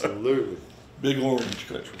 Absolutely. Big orange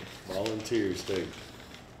country. Volunteer state.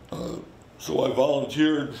 So I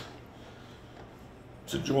volunteered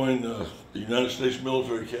to join the United States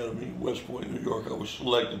Military Academy, West Point, New York. I was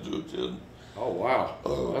selected to attend. Oh, wow.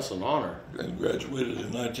 That's an honor. And graduated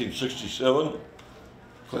in 1967.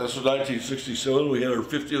 Class of 1967, we had our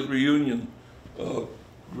 50th reunion.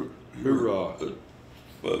 Hoorah.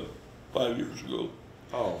 5 years ago.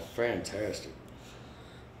 Oh, fantastic.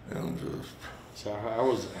 And so how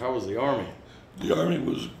was the Army? the Army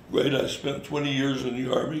was great. I spent 20 years in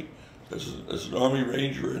the Army as an Army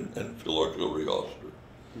Ranger and field artillery officer.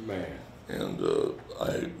 Man. And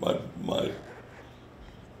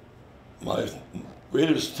my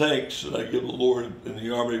greatest thanks that I give the Lord in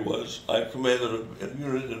the Army was I commanded a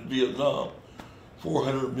unit in Vietnam,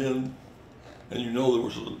 400 men, and you know there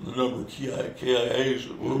was the number of KIAs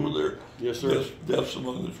that were over there. Yes, sir. Deaths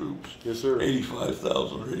among the troops. Yes, sir.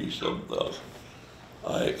 85,000 or 87,000.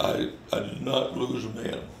 I did not lose a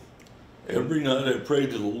man. Every night I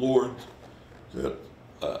prayed to the Lord that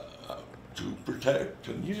to protect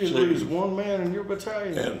and You didn't save. lose one man in your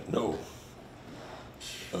battalion? And no.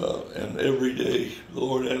 And every day the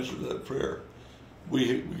Lord answered that prayer.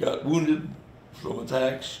 We got wounded from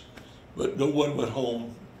attacks, but no one went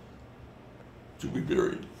home to be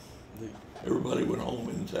buried. Everybody went home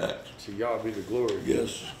intact. To God be the glory.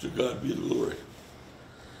 Yes, to God be the glory.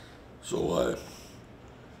 So I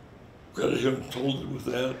credit him totally with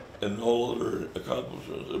that. and all other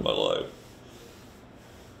accomplishments in my life.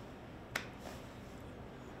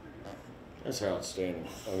 That's outstanding.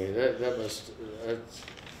 I mean, that's,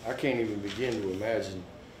 I can't even begin to imagine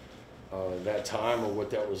that time or what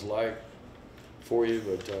that was like for you,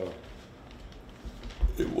 but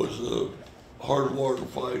it was a hard war to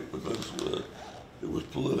fight because it was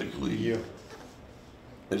politically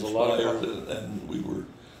there's a lot of and we were,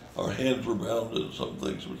 our hands were bound in some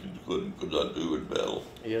things we could not do in battle.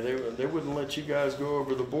 Yeah, they wouldn't let you guys go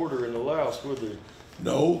over the border into Laos, would they?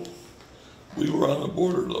 No, we were on the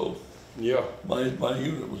border though. Yeah. My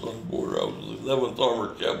unit was on the border. I was the 11th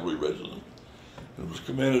Armored Cavalry Regiment. It was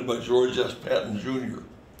commanded by George S. Patton Jr.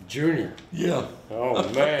 Junior? Yeah. Oh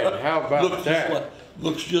man, how about that?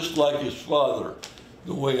 Looks just like his father.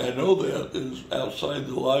 The way I know that is outside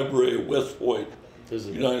the library at West Point,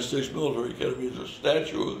 United States Military Academy, is a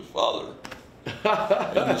statue of his father.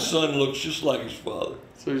 And his son looks just like his father.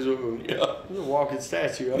 So he's a walking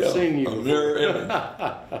statue. I've Yeah, seen you a before. mirror image.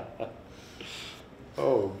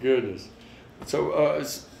 Oh goodness!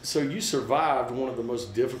 So you survived one of the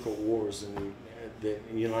most difficult wars in the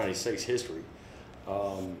United States history,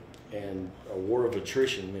 and a war of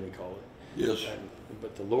attrition, many call it. Yes.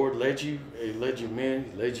 But the Lord led you. He led you men.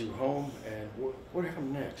 He led you home. And what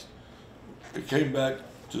happened next? It came back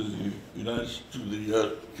to the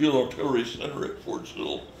Field Artillery Center at Fort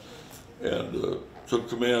Sill, and took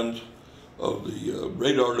command of the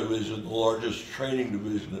radar division, the largest training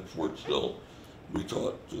division at Fort Sill. We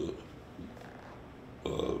taught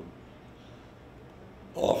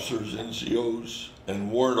officers, NCOs,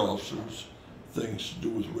 and warrant officers things to do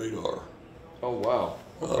with radar. Oh wow!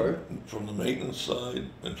 Okay. From the maintenance side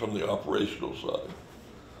and from the operational side.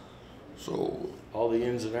 So all the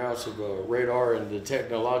ins and outs of radar and the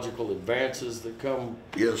technological advances that come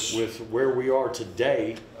with where we are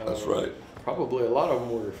today. That's right. Probably a lot of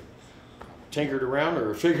them were tinkered around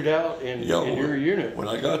or figured out in your unit. When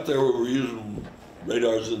I got there, we were using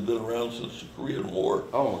radars that had been around since the Korean War.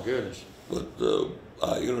 Oh my goodness. But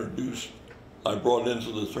I brought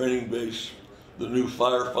into the training base the new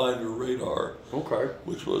Firefinder radar. Okay.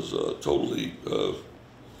 Which was totally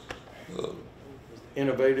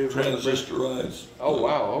innovative. Transistorized. Oh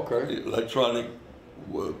wow, okay. Electronic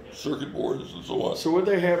circuit boards and so on. So what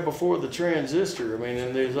they had before the transistor, I mean,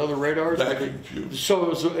 and these other radars? Vacuum tubes.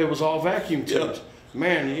 So it was all vacuum tubes. Yeah.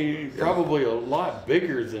 Man, probably a lot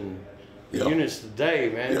bigger than the units today,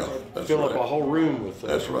 man. Yeah, fill up a whole room with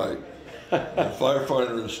That's right. The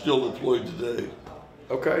Firefinder is still deployed today.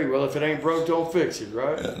 Okay, well, if it ain't broke, don't fix it,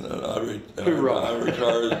 right? And I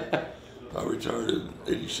retired in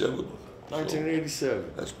 '87. 1987. So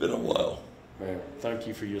that's been a while. Man, thank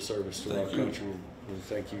you for your service to our country. And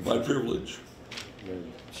thank you. My privilege.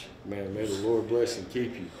 Man, may the Lord bless and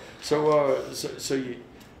keep you. So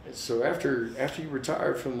after you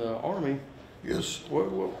retired from the Army, yes. What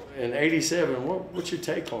in '87? What's your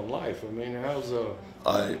take on life? I mean, how's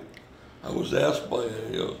I was asked by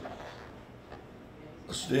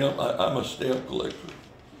a stamp. I'm a stamp collector,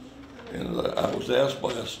 and I was asked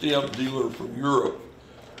by a stamp dealer from Europe,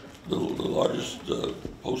 the largest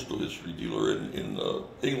postal history dealer in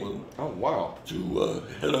England. Oh wow! To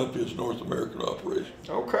head up his North American operation.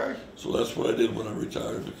 Okay. So that's what I did when I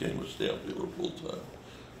retired. Became a stamp dealer full time.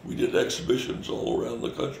 We did exhibitions all around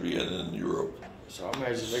the country and in Europe. So I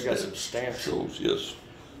imagine they got some stamp shows. Yes.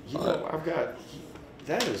 You know, I've got.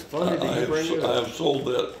 That is funny that you bring it up. I have sold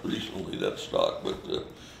that recently, that stock, but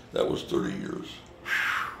that was 30 years.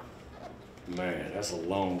 Man, that's a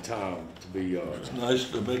long time to be. It's nice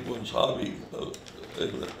to make one's hobby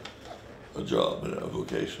a job and a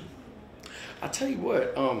vocation. I tell you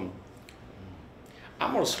what, I'm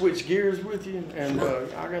gonna switch gears with you, and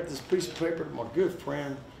I got this piece of paper to my good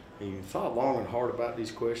friend. He thought long and hard about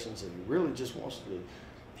these questions, and he really just wants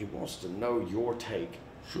to know your take,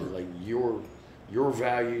 like your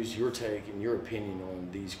values, your take, and your opinion on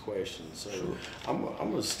these questions. So I'm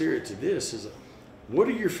gonna steer it to this: is what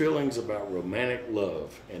are your feelings about romantic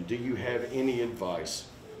love, and do you have any advice?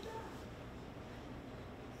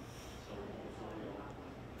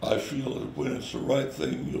 I feel that when it's the right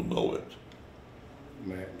thing, you'll know it.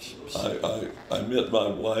 I met my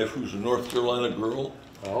wife, who's a North Carolina girl.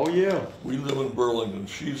 Oh yeah. We live in Burlington.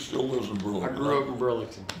 She still lives in Burlington. I grew up in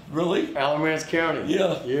Burlington. Really? Alamance County.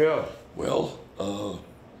 Yeah. Yeah. Well,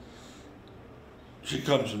 she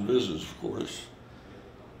comes and visits, of course.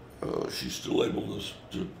 She's still able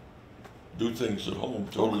to do things at home,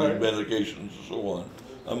 totally medications and so on.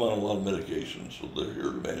 I'm on a lot of medications, so they're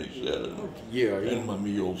here to manage that and my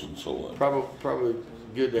meals and so on. Probably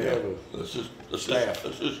good to have a staff.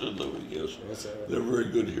 Assisted living, yes. They're very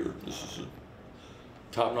good here. This is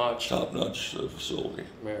Top-notch? Top-notch facility.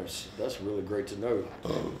 Man, that's really great to know.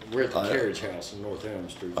 We're at the Carriage House in North Elm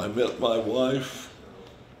Street. I met my wife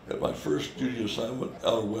at my first duty assignment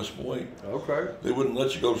out of West Point. Okay. They wouldn't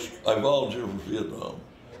let you go. I volunteered for Vietnam.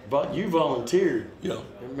 But you volunteered. Yeah.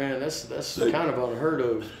 Man, that's kind of unheard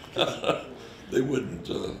of. They wouldn't.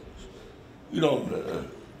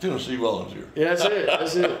 Tennessee volunteer. Yeah, that's it.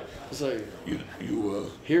 That's it. It's like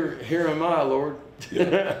here am I, Lord.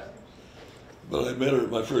 Yeah. But I met her at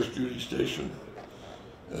my first duty station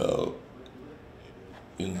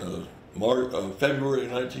in February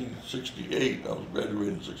 1968. I was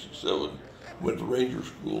graduated in '67. Went to Ranger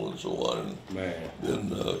School and so on. Man.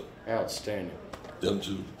 Then outstanding. Then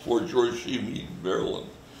to Fort George C. Meade in Maryland.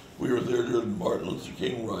 We were there during the Martin Luther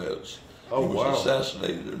King riots. Oh, he was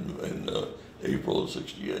assassinated in April of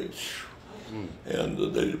 '68. And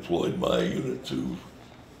they deployed my unit to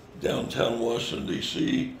downtown Washington,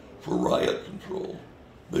 D.C. for riot control.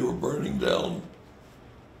 They were burning down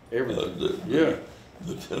everything.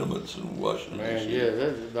 The tenements in Washington, Man, D.C.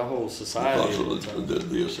 yeah, the whole society. Because of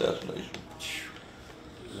the assassination.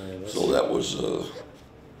 Man, so that was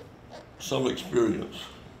some experience.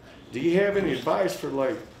 Do you have any advice for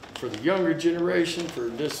the younger generation, for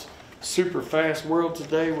this super fast world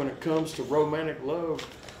today when it comes to romantic love?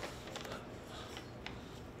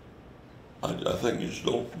 I think you just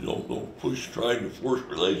don't push trying to force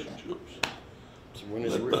relationships. So when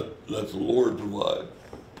is let the Lord provide.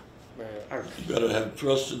 Man, you got to have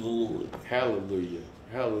trust in the Lord. Hallelujah.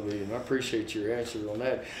 Hallelujah. And I appreciate your answer on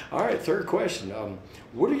that. All right, third question.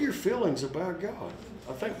 What are your feelings about God?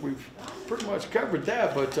 I think we've pretty much covered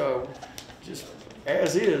that, but just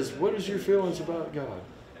as is, what is your feelings about God?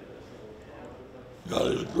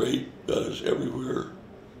 God is great. God is everywhere.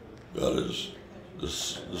 God is the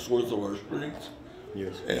source of our strength.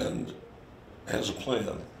 Yes. And has a plan.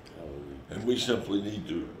 Hallelujah. And we simply need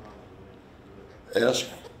to ask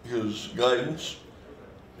His guidance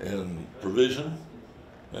and provision,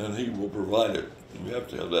 and He will provide it. We have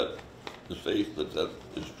to have the faith that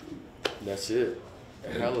is true. That's it.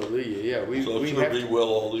 Hallelujah. Yeah, we have to be well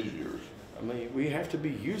all these years. I mean, we have to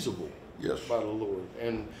be usable. Yes. By the Lord,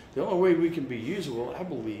 and the only way we can be usable, I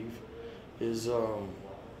believe, is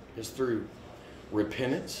through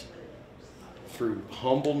repentance, through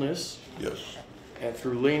humbleness. Yes. And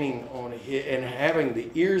through leaning on Him and having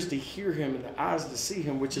the ears to hear Him and the eyes to see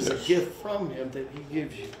Him, which is a gift from Him that He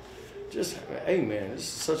gives you. Just, amen. It's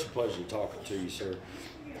such a pleasure talking to you, sir.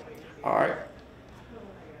 All right.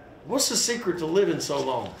 What's the secret to living so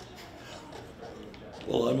long?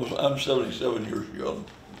 Well, I'm 77 years young.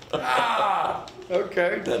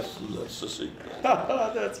 Okay. That's the secret.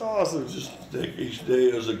 That's awesome. Just take each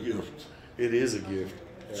day as a gift. It is a gift.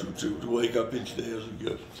 To wake up each day as a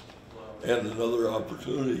gift. And another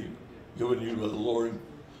opportunity given you by the Lord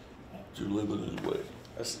to live in His way.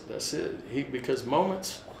 That's it. Because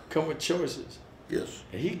moments come with choices. Yes.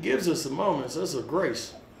 And He gives us the moments. That's a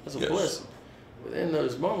grace. That's a blessing. But in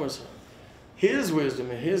those moments, His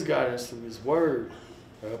wisdom and His guidance through His Word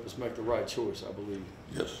will help us make the right choice, I believe.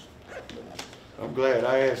 Yes. I'm glad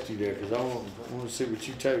I asked you that because I want to see what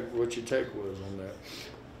your take was on that.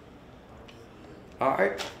 All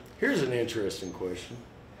right. Here's an interesting question.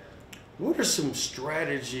 What are some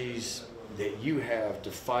strategies that you have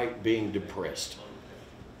to fight being depressed?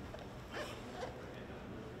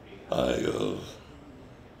 I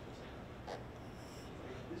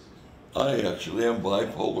actually am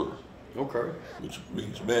bipolar. Okay. Which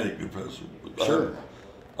means manic depressive. But sure.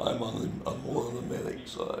 I'm more on the manic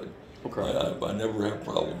side. Okay. I never have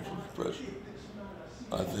problems with depression.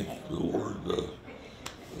 I think the Lord,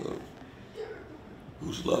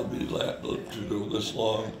 who's allowed me to go this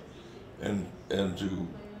long, and to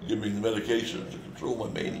give me the medication to control my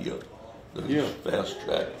mania. Fast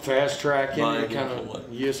track. Fast tracking, kind of.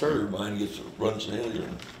 Yes, sir. Your mind runs ahead of you.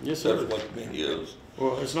 Yes, sir. That's what mania is.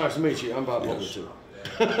 Well, it's nice to meet you. I'm bipolar too.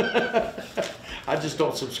 I just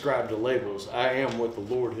don't subscribe to labels. I am what the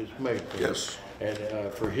Lord has made me. Yes. And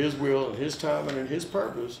for His will and His timing and His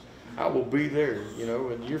purpose, I will be there. You know,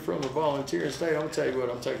 and you're from the volunteering state. I'm gonna tell you what.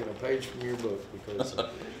 I'm taking a page from your book because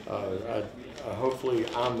hopefully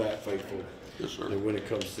I'm that faithful. Yes, sir. When it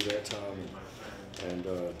comes to that time, and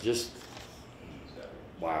just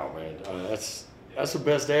wow, man, that's the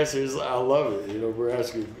best answer. I love it. You know, I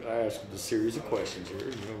ask a series of questions here. You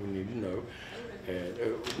know, we need to know,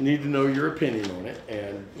 and need to know your opinion on it.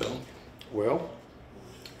 And well,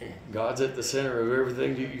 God's at the center of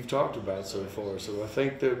everything that you've talked about so far. So I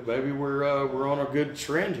think that maybe we're on a good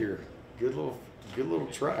trend here. Good little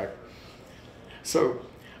track. So,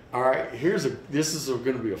 all right, this is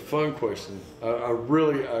going to be a fun question.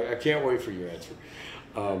 I can't wait for your answer.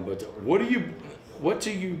 But what do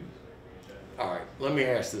you, all right, let me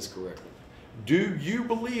ask this correctly. Do you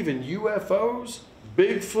believe in UFOs,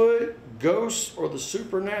 Bigfoot, ghosts, or the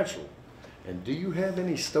supernatural? And do you have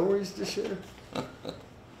any stories to share?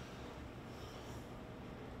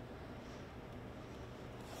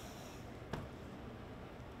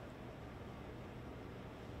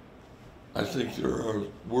 I think there are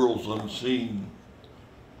worlds unseen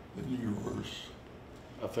in the universe.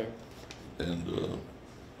 I think. And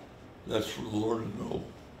that's for the Lord to know.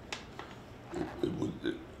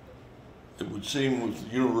 It would seem with the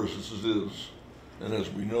universe as it is, and as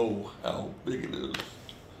we know how big it is,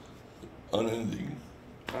 unending.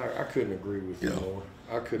 I couldn't agree with you more.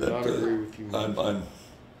 I could not agree with you more.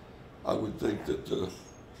 I would think that the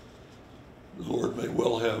Lord may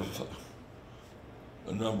well have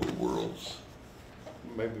a number of worlds.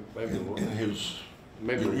 Maybe in his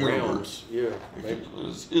realms. universe. Yeah, maybe.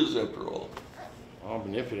 It's his after all.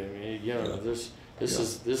 Omnipotent. You know, this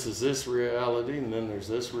is this reality, and then there's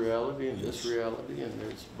this reality, and this reality, and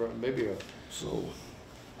there's maybe a. So.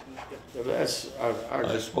 That's.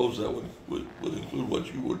 I suppose that would include what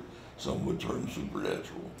some would term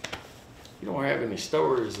supernatural. You don't have any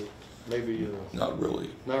stories that maybe. Not really.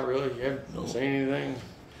 Not really. You haven't seen anything.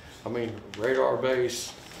 I mean, radar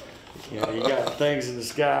base. You know, you got things in the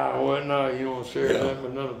sky and whatnot. You don't want to share that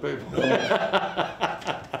with other people.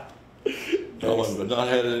 No, I've not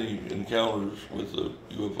had any encounters with the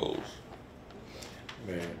UFOs.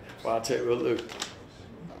 Man, well, I'll tell you, look.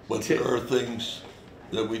 But there are things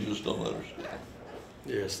that we just don't understand.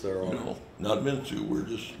 Yes, there are. You know, not meant to. We're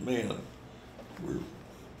just man. We're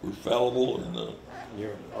fallible and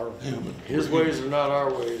human. His ways are not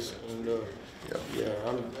our ways, and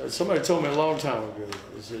somebody told me a long time ago.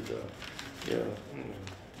 They said,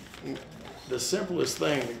 the simplest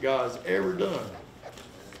thing that God's ever done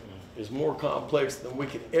is more complex than we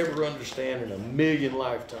could ever understand in a million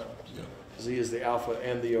lifetimes. Because He is the Alpha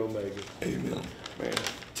and the Omega. Amen. Man,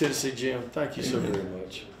 Tennessee Jim, thank you so very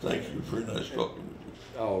much. Thank you. Very nice talking with you.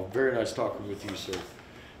 Oh, very nice talking with you, sir.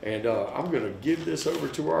 And I'm going to give this over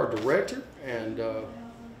to our director, and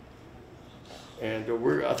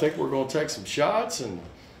I think we're going to take some shots. And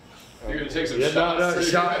you're going to take some shots.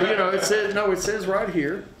 Shot, you know, it says right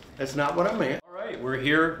here. That's not what I meant. All right, we're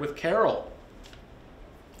here with Carol.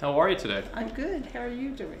 How are you today? I'm good. How are you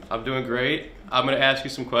doing? I'm doing great. I'm going to ask you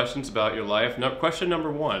some questions about your life. Question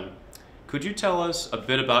number 1. Could you tell us a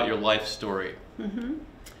bit about your life story? Mm-hmm.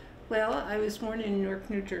 Well, I was born in Newark,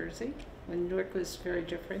 New Jersey, when Newark was very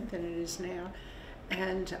different than it is now.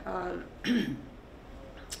 And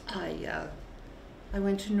I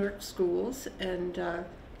went to Newark schools, and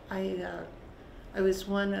I was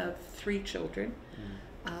one of 3 children.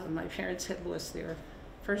 My parents had lost their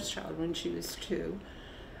first child when she was 2.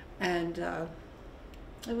 And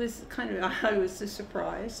it was I was a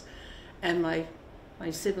surprise. And my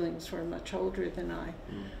siblings were much older than I.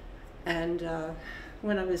 And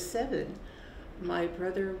when I was 7, my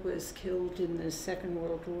brother was killed in the Second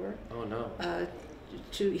World War. Oh, no.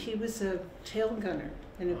 He was a tail gunner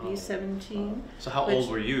in a B-17. So how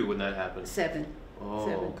old were you when that happened? 7. Oh,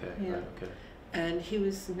 7, okay. yeah. Right, okay. And he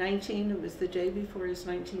was 19. It was the day before his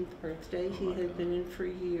 19th birthday. He had been in for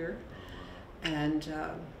a year. And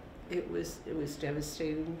it was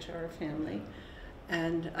devastating to our family.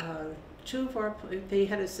 And they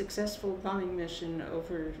had a successful bombing mission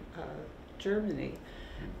over Germany,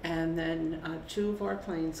 and then 2 of our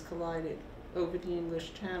planes collided over the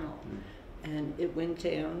English Channel, and it went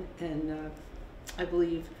down, and I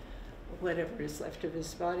believe whatever is left of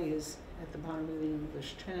his body is at the bottom of the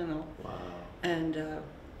English Channel. Wow. And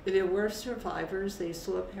there were survivors. They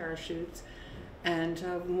saw parachutes, and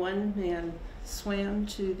one man swam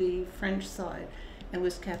to the French side and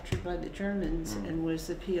was captured by the Germans and was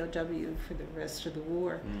a POW for the rest of the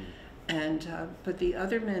war. And but the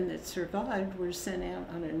other men that survived were sent out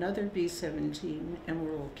on another B-17 and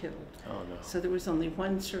were all killed. Oh, no. So there was only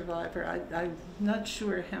one survivor. I'm not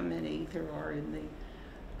sure how many there were in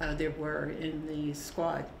the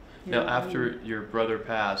squad. Now, after your brother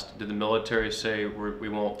passed, did the military say we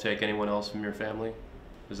won't take anyone else from your family?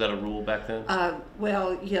 Was that a rule back then?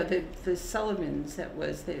 Well, yeah, the Sullivans,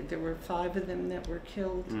 there were 5 of them that were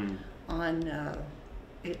killed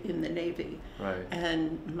in the Navy. Right.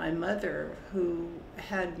 And my mother, who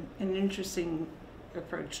had an interesting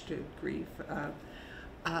approach to grief,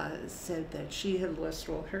 said that she had lost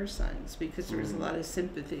all her sons because there was a lot of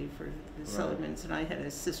sympathy for the Sullivans, and I had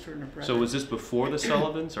a sister and a brother. So was this before the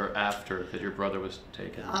Sullivans or after that your brother was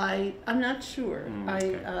taken? I'm not sure.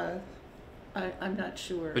 Okay. I'm not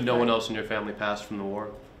sure. But no one else in your family passed from the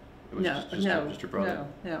war? It was just your brother?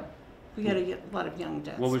 No. We had a lot of young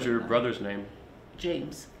deaths. What was but your not- brother's name?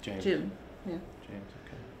 James. James. Jim. Yeah. James.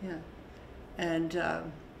 Okay. Yeah.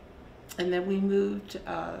 And then we moved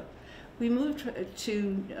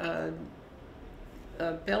to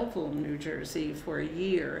Belleville, New Jersey for a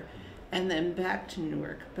year, and then back to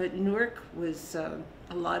Newark. But Newark was a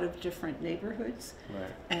lot of different neighborhoods,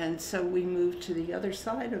 Right. and so we moved to the other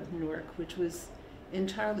side of Newark, which was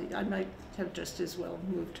entirely, I might have just as well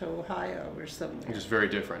moved to Ohio or somewhere. Just very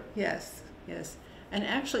different. Yes, yes. And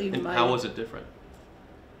actually And how was it different?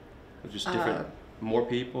 Was it just different? More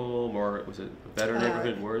people? More? Was it a better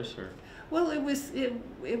neighborhood? Worse? Or? Well, it was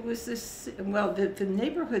this. Well, the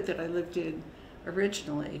neighborhood that I lived in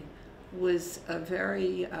originally was a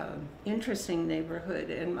very interesting neighborhood,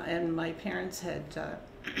 and my parents had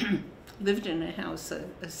lived in a house,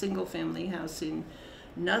 a single-family house in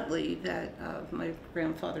Nutley that my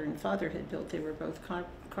grandfather and father had built. They were both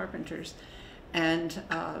carpenters, and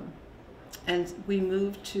we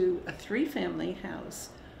moved to a three-family house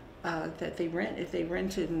that they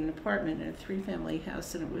rented an apartment in a three-family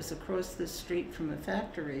house, and it was across the street from a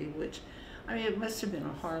factory, which, I mean, it must have been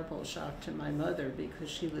a horrible shock to my mother because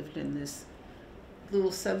she lived in this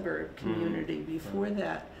little suburb community before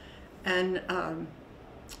that. And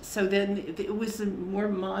so then it was a more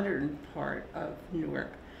modern part of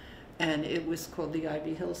Newark, and it was called the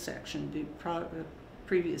Ivy Hill section.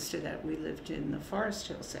 Previous to that, we lived in the Forest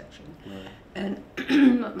Hill section. Right.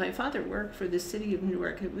 And my father worked for the city of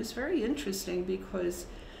Newark. It was very interesting because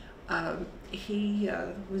he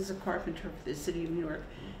was a carpenter for the city of Newark,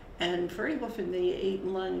 and very often they ate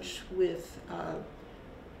lunch with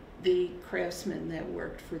the craftsmen that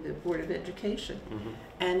worked for the Board of Education.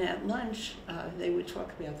 And at lunch, they would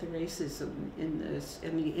talk about the racism and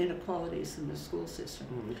the inequalities in the school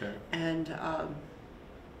system. Okay.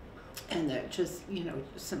 And that just, you know,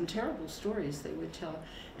 some terrible stories they would tell.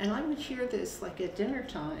 And I would hear this like at dinner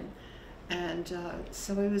time. And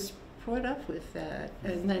so I was brought up with that.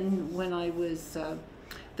 And then when I was,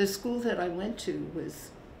 the school that I went to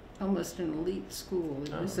was almost an elite school.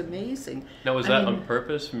 It was amazing. Now, was that on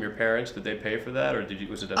purpose from your parents? Did they pay for that, or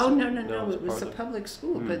was it? Oh, no. It was a public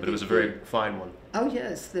school. But it was a very fine one. Oh,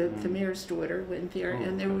 yes. The mayor's daughter went there,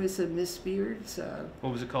 and there was a Miss Beard's.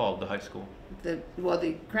 What was it called, the high school? The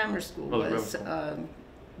grammar school was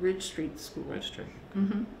Ridge Street School. Ridge Street.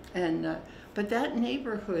 And but that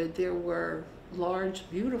neighborhood, there were large,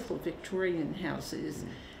 beautiful Victorian houses,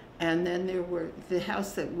 and then there were the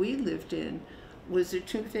house that we lived in was a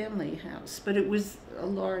two-family house, but it was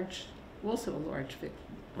also a large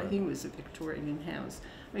I think it was a Victorian house.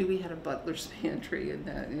 I mean, we had a butler's pantry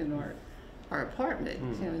in our apartment,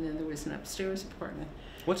 you know, and then there was an upstairs apartment.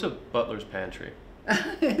 What's a butler's pantry?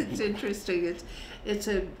 It's interesting. It's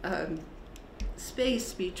a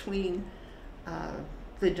space between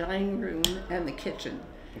the dining room and the kitchen,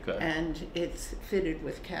 and it's fitted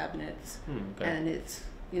with cabinets, and it's,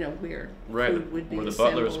 you know, where food would be where the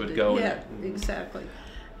assembled. butlers would go. Yeah, exactly.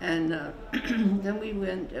 And then we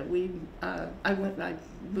went. I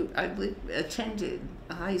attended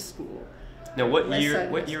high school. Now, what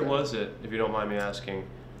year was it, if you don't mind me asking,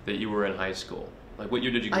 that you were in high school? Like, what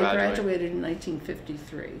year did you graduate? I graduated in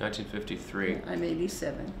 1953. 1953. I'm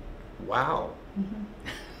 87. Wow.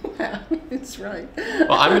 Wow, that's right.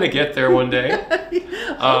 Well, I'm going to get there one day.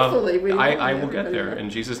 Hopefully, I will get there in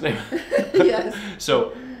Jesus' name. Yes.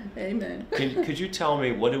 So, amen. Could you tell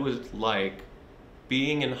me what it was like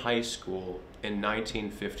being in high school in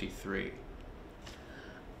 1953?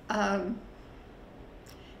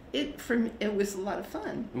 It was a lot of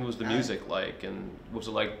fun. What was the music like, and what was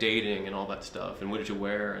it like dating and all that stuff, and what did you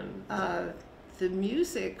wear? And the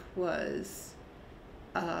music was.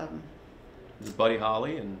 Was it Buddy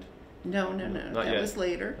Holly and? No. Not that yet. was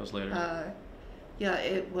later. That was later. Yeah,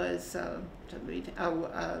 it was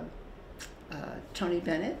Tony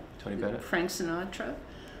Bennett. Tony Bennett. Frank Sinatra.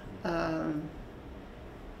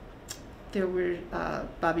 There were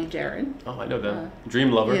Bobby Darin. Oh, I know them.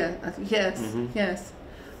 Dream Lover. Yeah. Yes. Yes.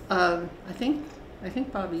 I think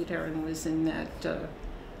Bobby Darin was in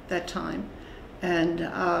that time, and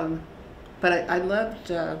but I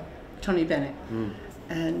loved Tony Bennett.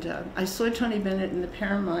 And I saw Tony Bennett in the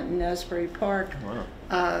Paramount in Asbury Park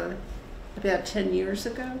about 10 years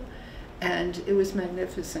ago, and it was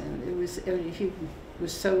magnificent. He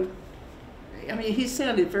was so. I mean, he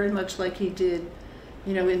sounded very much like he did,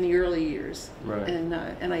 you know, in the early years. Right. And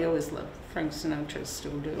I always loved Frank Sinatra,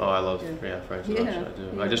 still do. Oh, I love Frank Sinatra. I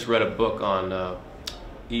do. Yeah. I just read a book on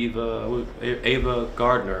Ava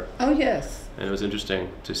Gardner. Oh yes. And it was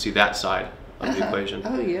interesting to see that side of the equation.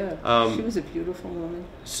 Oh yeah. She was a beautiful woman.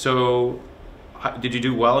 So, did you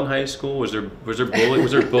do well in high school? Was there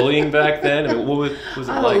bullying back then? I mean, what was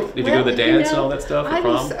it like? Did you go to the dance and all that stuff? I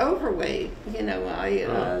was overweight.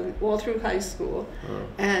 All through high school,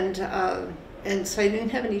 and so I didn't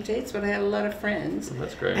have any dates, but I had a lot of friends. Oh,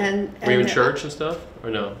 that's great. And were you in church and stuff,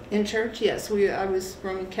 or no? In church, yes. I was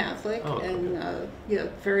Roman Catholic,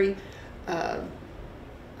 very.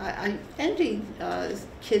 I envied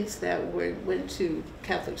kids that went to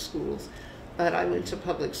Catholic schools, but I went to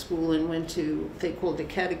public school and went to, they called it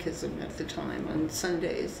catechism at the time on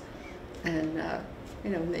Sundays, and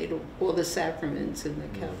made all the sacraments in the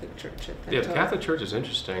Catholic Church at that time. Yeah, the Catholic Church is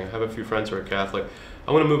interesting. I have a few friends who are Catholic.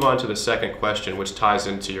 I want to move on to the second question, which ties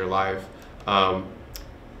into your life. Were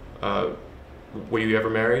you ever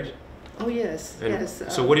married? Oh, yes, yes.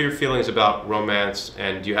 So what are your feelings about romance,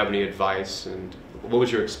 and do you have any advice, and what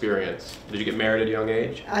was your experience? Did you get married at a young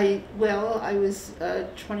age? I was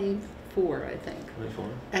 24, I think. 24.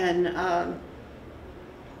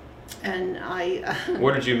 And I...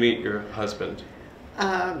 Where did you meet your husband?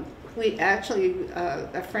 We actually,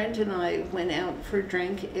 a friend and I went out for a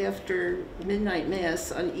drink after midnight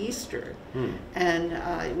mass on Easter, and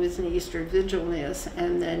it was an Easter vigil mass,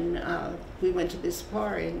 and then we went to this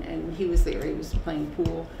bar, and he was there. He was playing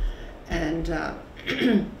pool, and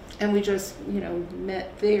and we just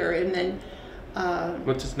met there, and then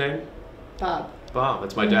what's his name? Bob. Bob,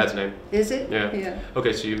 that's my dad's name. Is it? Yeah. Yeah.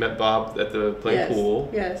 Okay, so you met Bob at the playing pool.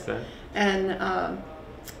 Yes. Okay. And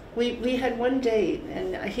we had one date,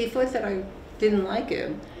 and he thought that I didn't like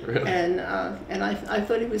him. Really? And I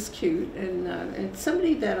thought he was cute, and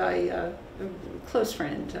somebody that a close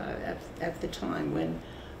friend at the time when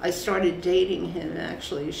I started dating him,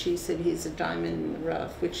 actually, she said he's a diamond in the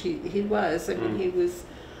rough, which he was. I mean, he was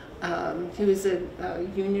a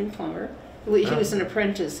union plumber. Well, he was an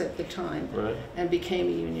apprentice at the time, right, and became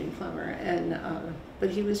a union plumber. And but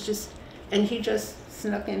he was just, and he just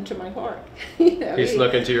snuck into my heart. He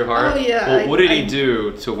snuck into your heart? Oh yeah. Well, what did he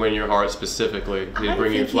do to win your heart specifically? Did he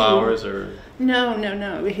bring you flowers or?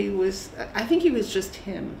 No. He was. I think he was just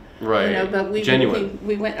him. Right. But genuine.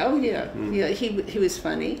 We went. Oh yeah. Yeah. He was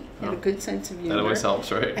funny. He had a good sense of humor. That always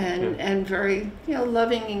helps, right? And very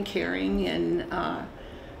loving and caring,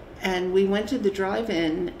 and we went to the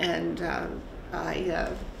drive-in, and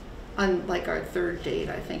on like our third date,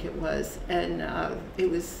 I think it was, and it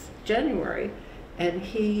was January, and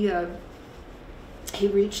he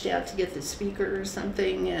reached out to get the speaker or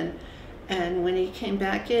something, and when he came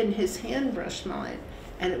back in, his hand brushed mine,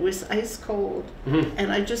 and it was ice cold,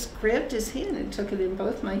 and I just grabbed his hand and took it in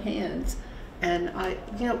both my hands, and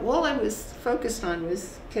all I was focused on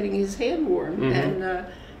was getting his hand warm,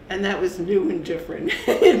 and that was new and different.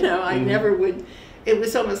 I never would. It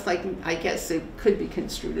was almost like, I guess it could be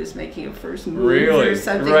construed as making a first move or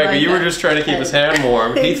something right, like but you that. were just trying to keep his hand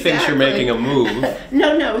warm. He thinks you're making a move.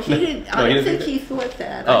 No, he didn't. I don't think he thought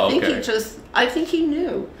that. Oh, I think okay. I think he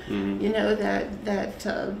knew,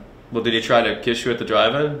 that. Well, did he try to kiss you at the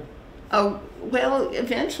drive-in? Oh, well,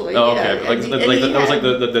 eventually, oh, yeah. Okay, that was like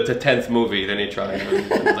the 10th movie, then he tried.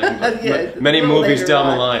 Many movies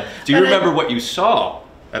down the line. Do you remember what you saw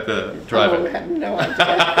at the drive-in? Oh, I have no idea.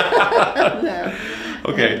 No.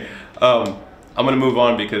 Okay, I'm going to move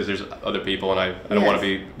on because there's other people and I don't want to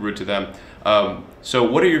be rude to them. So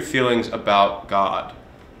what are your feelings about God?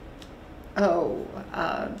 Oh,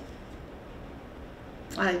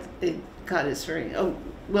 God is very,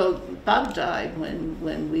 well, Bob died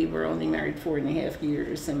when we were only married 4.5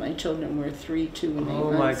 years, and my children were 3, 2, and 8 months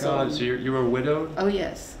old. Oh my God, old. so you were widowed? Oh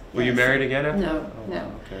yes. Were you married again after No, that? no.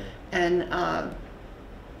 Wow, okay.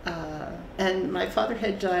 And my father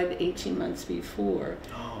had died 18 months before,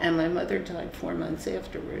 and my mother died 4 months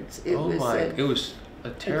afterwards. It was a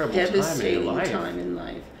terrible devastating time in your life. time in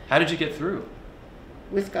life. How did you get through?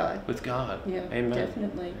 With God. With God. Yeah, Amen.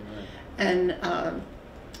 definitely. Amen.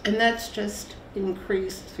 And that's just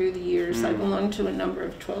increased through the years. I belong to a number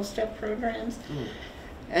of 12-step programs,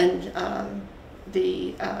 and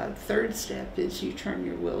the third step is you turn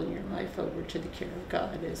your will and your life over to the care of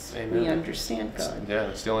God as we understand God. Yeah,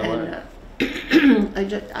 it's the only way.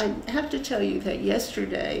 I have to tell you that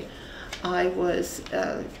yesterday I was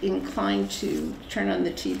inclined to turn on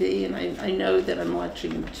the TV, and I know that I'm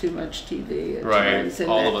watching too much TV at times. Right,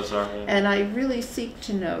 all of us are. Yeah. And I really seek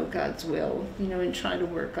to know God's will, and try to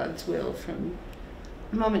work God's will from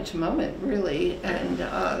moment to moment, really.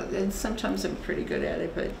 And sometimes I'm pretty good at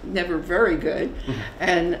it, but never very good.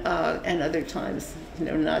 And other times,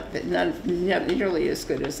 not nearly as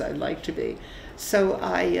good as I'd like to be. So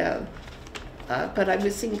but I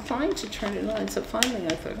was inclined to turn it on, so finally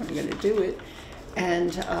I thought, I'm going to do it.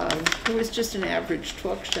 And it was just an average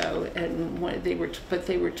talk show, and they were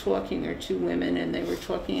talking. There were two women, and they were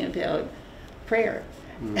talking about prayer.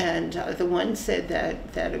 And the one said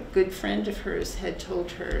that a good friend of hers had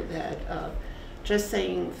told her that just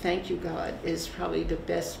saying "Thank you, God" is probably the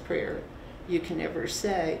best prayer you can ever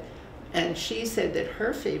say. And she said that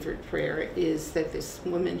her favorite prayer is that this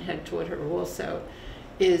woman had taught her also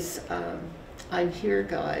is "I'm here,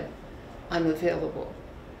 God, I'm available."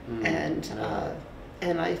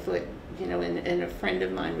 And I thought, you know, and a friend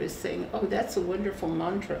of mine was saying, "Oh, that's a wonderful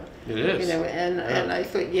mantra." It is. You know, and I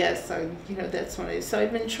thought, yes, you know, that's what so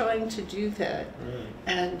I've been trying to do that.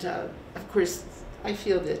 And of course, I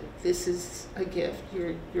feel that this is a gift.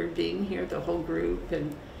 You're being here, the whole group,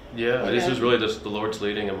 and yeah, this is really just the Lord's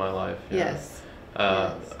leading in my life. Yes.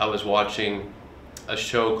 I was watching a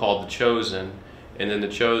show called The Chosen, and in The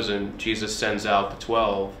Chosen, Jesus sends out the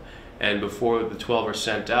 12. And before the 12 are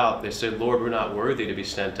sent out, they said, "Lord, we're not worthy to be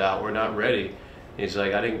sent out. We're not ready." And he's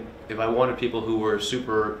like, if I wanted people who were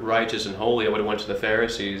super righteous and holy, I would have went to the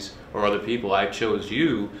Pharisees or other people. I chose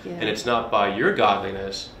you, and it's not by your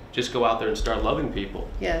godliness. Just go out there and start loving people.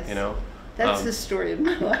 Yes. You know? That's the story of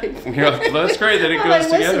my life. Yeah, well, that's great that it goes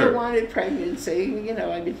together. I wasn't a wanted pregnancy, you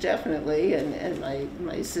know, I mean, definitely, and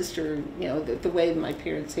my sister, you know, the way my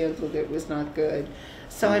parents handled it was not good.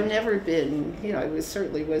 So I've never been, you know, I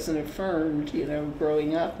certainly wasn't affirmed, you know,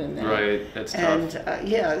 growing up in that. Right, that's tough. And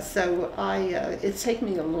yeah, so it's taken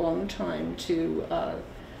me a long time to,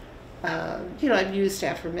 you know, I've used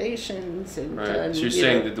affirmations and right. So you're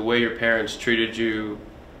saying that the way your parents treated you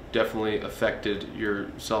definitely affected your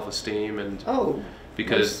self-esteem and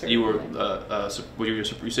because you were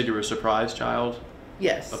you said you were a surprise child.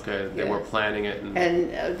 Yes. Okay, they were planning it.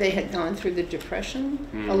 And they had gone through the Depression,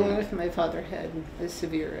 along with my father had a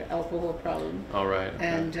severe alcohol problem. All right.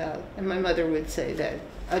 Okay. And my mother would say that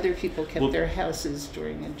other people kept their houses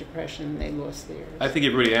during a Depression and they lost theirs. I think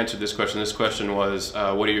you've already answered this question. This question was,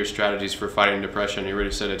 what are your strategies for fighting depression? You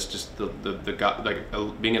already said it's just the God, like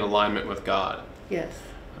being in alignment with God. Yes.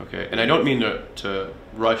 Okay, and I don't mean to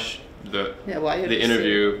rush the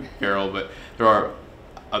interview, Carol, but there are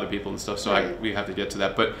other people and stuff, so we have to get to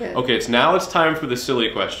that. But okay, it's time for the silly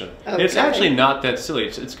question. Okay. It's actually not that silly.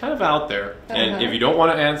 It's kind of out there, and if you don't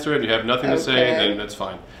want to answer it, you have nothing to say, then that's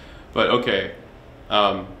fine. But okay,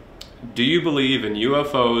 do you believe in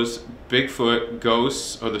UFOs, Bigfoot,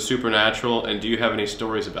 ghosts, or the supernatural? And do you have any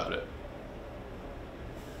stories about it?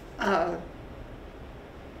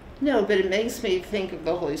 No, but it makes me think of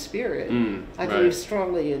the Holy Spirit. I believe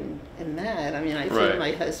strongly in that. I mean, I feel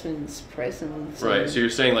my husband's presence. Right. So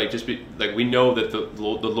you're saying like we know that the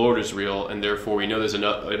Lord is real, and therefore we know there's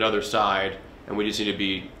another side, and we just need to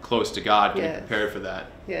be close to God to be prepared for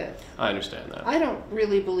that. Yes. I understand that. I don't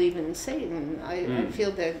really believe in Satan. I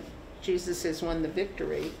feel that Jesus has won the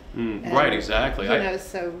victory. Right. Exactly. You know,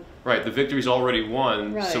 so. Right. The victory's already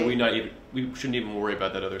won, so we shouldn't even worry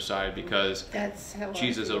about that other side because that's how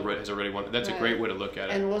Jesus has already won. That's a great way to look at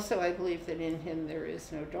it. And also, I believe that in Him there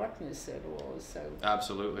is no darkness at all. So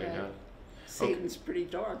absolutely, yeah. Satan's pretty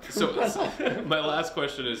dark. So my last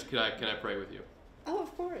question is, can I pray with you? Oh,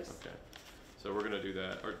 of course. Okay. So we're gonna do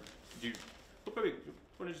that, or do you? We'll probably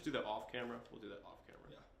want to just do that off camera. We'll do that off camera.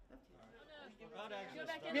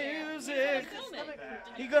 Music.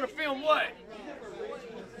 You gonna film what?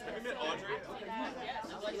 Have you met Audrey?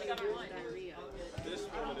 This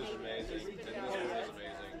woman is amazing. And this woman is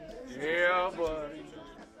amazing. Yeah, buddy.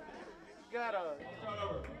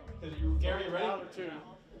 Gary, you ready?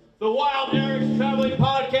 The Wild Eric's Traveling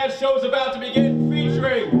Podcast show is about to begin,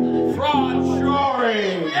 featuring Franz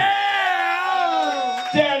Schroering,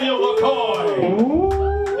 Daniel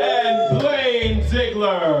McCoy, and Blaine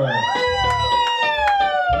Ziglar.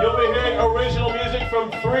 You'll be hearing original music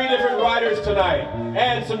from 3 different writers tonight,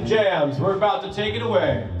 and some jams. We're about to take it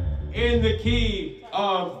away in the key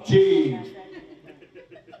of G.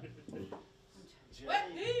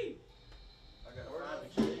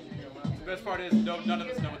 The best part is none of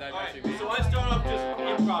us know what that is. So I start off just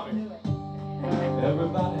improvising.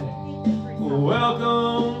 Everybody,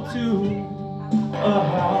 welcome to a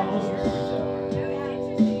house,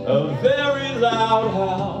 a very loud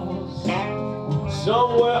house,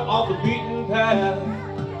 somewhere off the beaten path,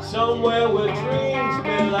 somewhere where dreams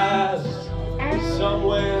may last,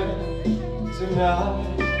 somewhere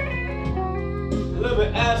tonight. Let me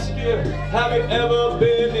ask you, have you ever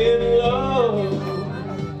been in love?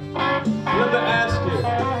 Let me ask you,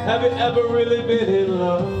 have you ever really been in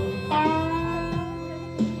love?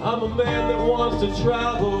 I'm a man that wants to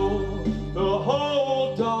travel the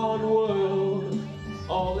whole darn world,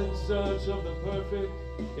 all in search of the perfect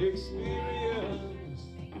experience.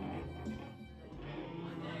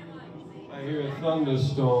 I hear a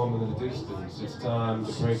thunderstorm in the distance. It's time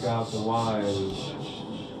to break out the wires.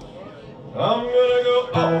 I'm gonna go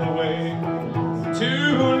all the way to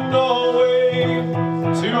Norway,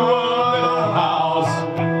 to a little house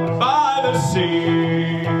by the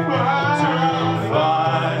sea,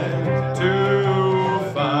 to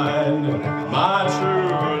find my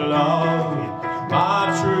true love, my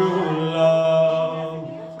true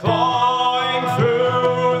love, clawing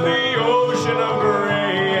through the ocean of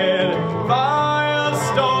gray and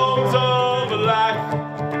firestorms of black.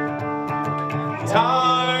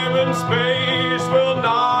 Time and space will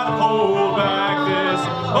not hold back this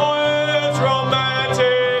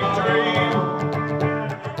romantic dream.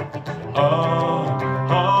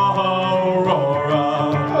 Aurora,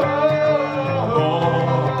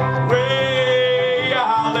 Borealis,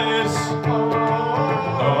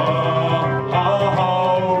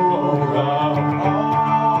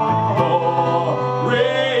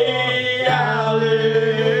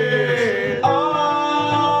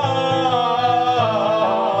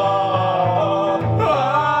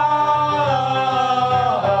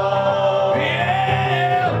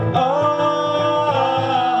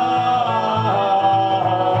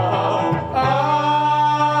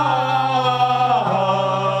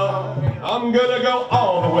 I'm gonna go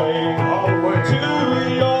all the way to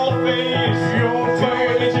your face, to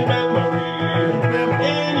ancient memory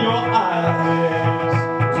in your eyes,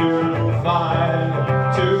 to find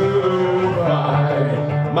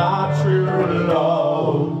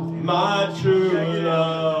my true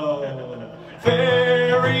love,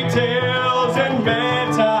 fairy tales and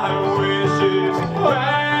bedtime wishes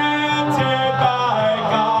granted by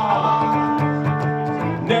God.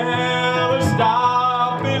 Never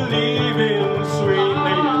stop believing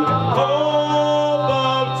sweetly, hope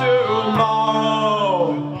of tomorrow.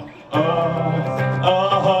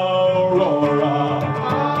 Aurora,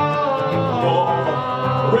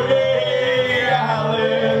 Borealis,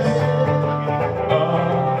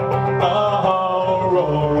 Aurora,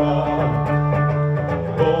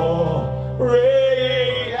 Borealis.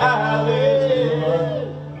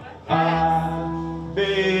 I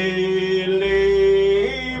believe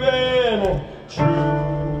in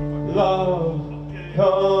true love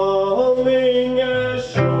coming as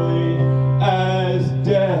surely as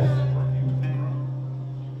death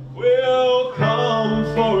will come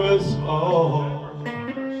for us all.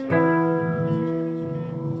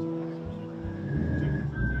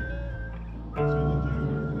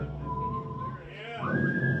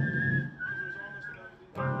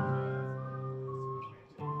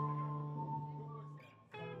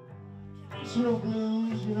 Traditional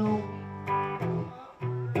blues, you know.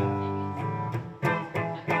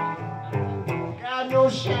 Got no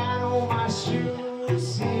shine on my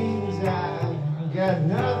shoes, seems I've got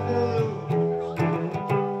nothing to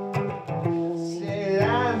lose. Said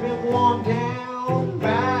I've been worn down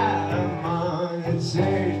by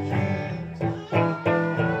monetary dreams.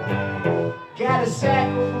 Got a sack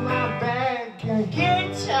over my back and a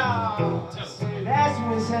guitar. Said that's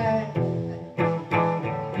what's happening.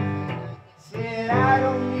 I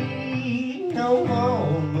don't need no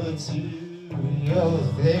more material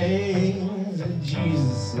things that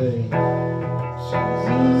Jesus said.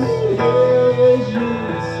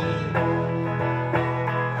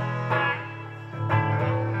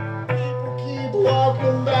 People keep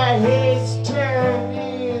walking by heads turned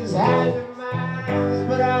ears, hiding minds,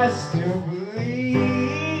 but I still believe.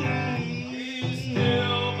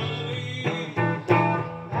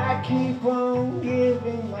 I keep on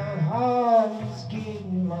giving my heart.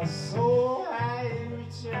 My soul I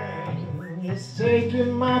return. It's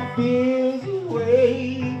taking my fears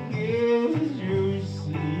away, as you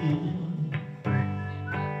see.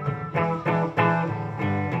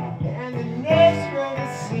 And the next road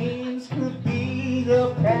it seems could be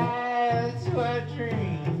the path to our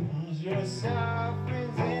dreams. Your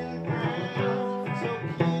soften's in the ground, so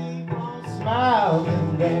keep on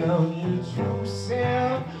smiling down. Your true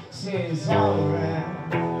self says all around.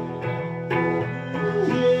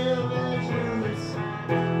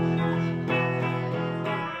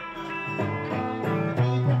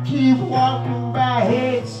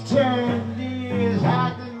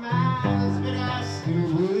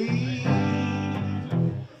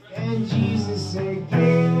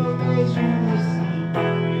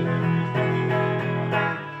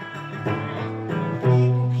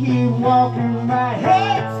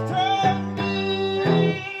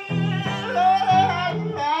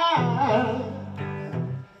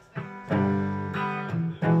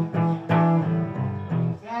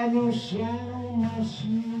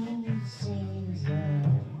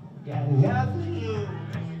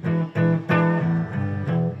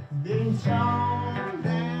 on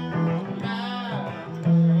down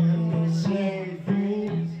my sad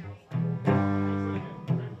dreams.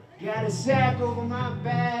 Got a sack over my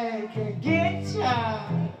back, a guitar,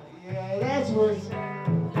 yeah, that's what's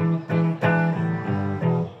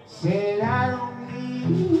said. I don't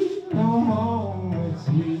need no more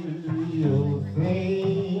material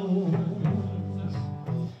things.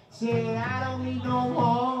 Said I don't need no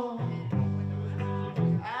more.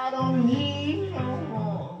 I don't need no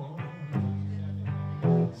more.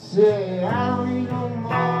 Said I don't need no more.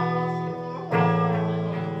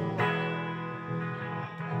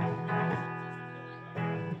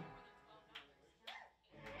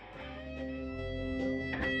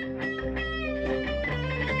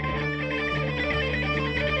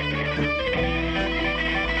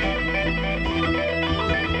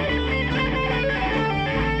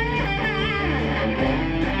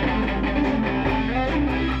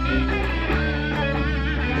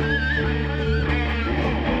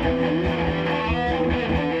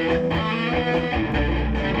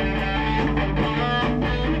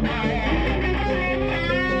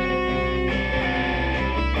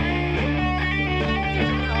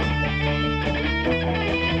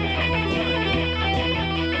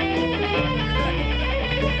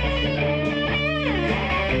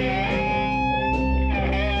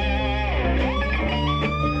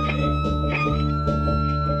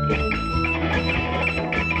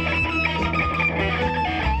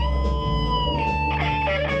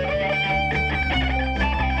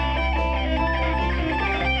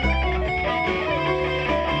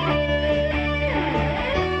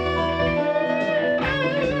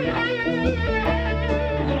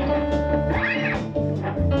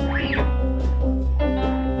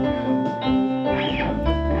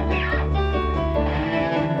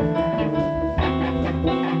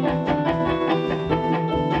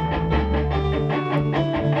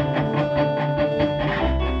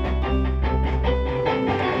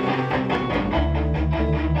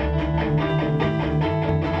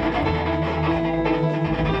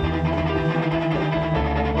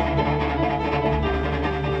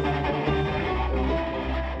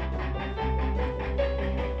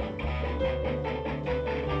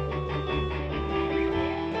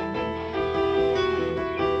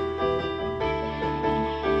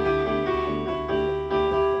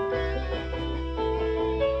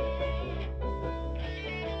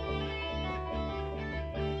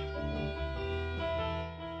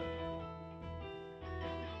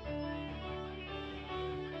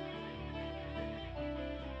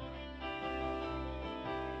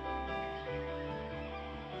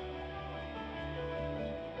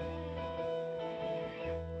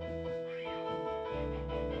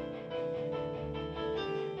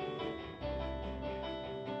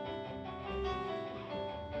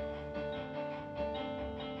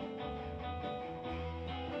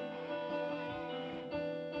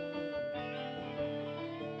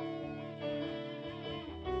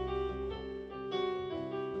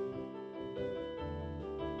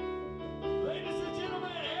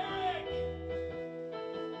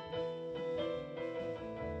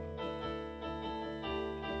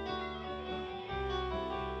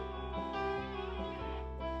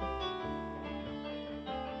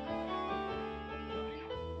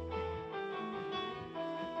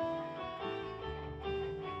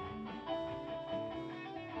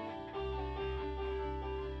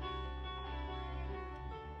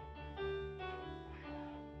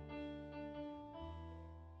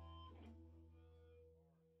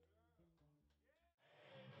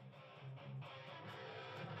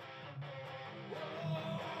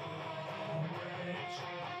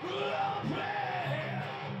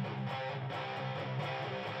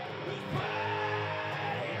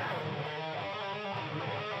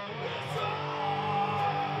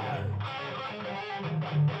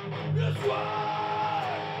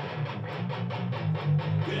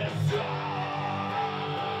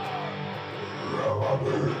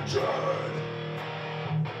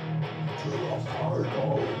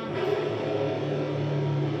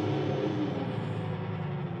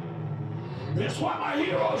 It's why my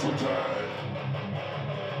heroes return.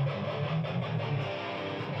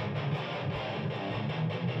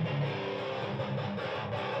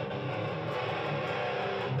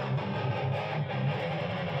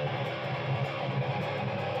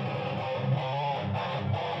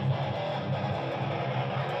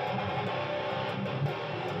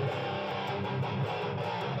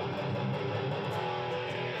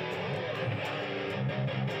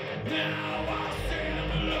 Now I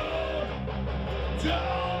stand alone.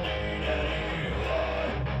 Don't need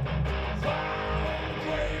anyone. Fire and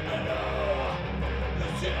dreaming of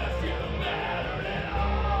as if you mattered at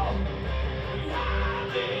all.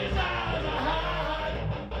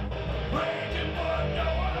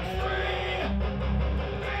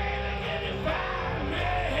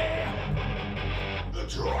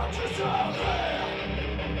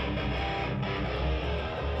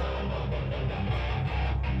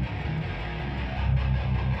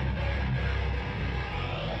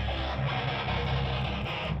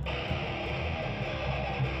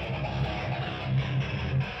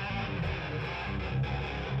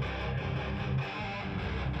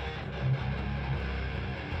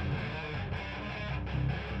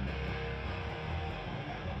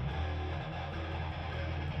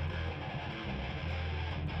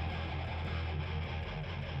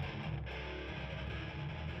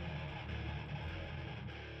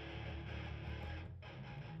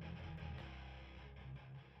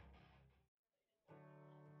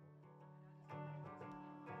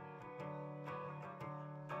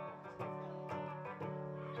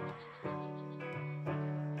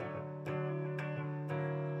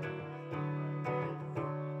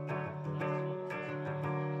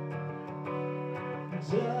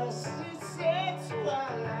 Justice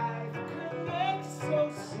while life connects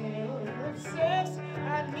so still. Sex,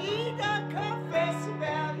 I need not confess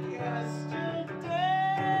about yesterday.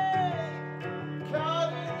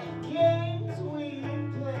 Caught in the games we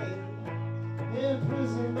play,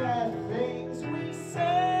 imprisoned by things we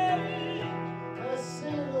say. A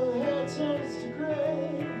single hair turns to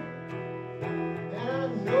gray, and I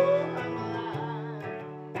know I'm alive.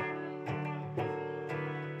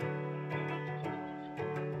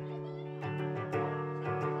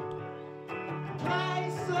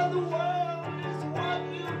 Price of the world is what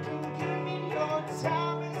you can give me. Your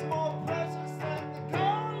time is more precious than the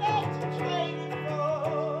gold that you traded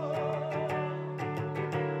for.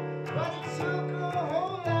 But it took a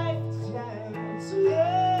whole lifetime to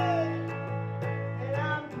learn, and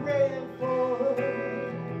I'm praying for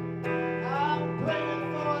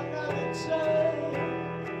another turn,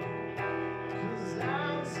 'cause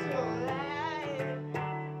I'm still alive.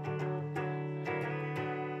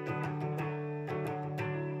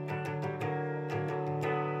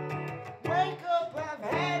 Wake up, I've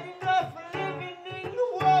had enough of living in the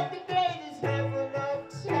world today. There's never enough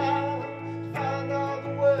time to find all the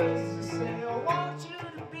words to say. I want you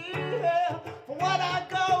to be here for what I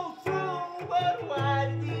go through. But why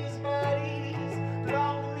do these bodies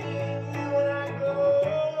belong to me and you when I go?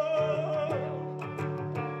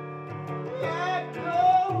 I go,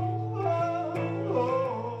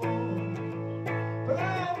 but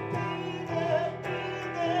I'll be there,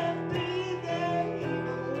 even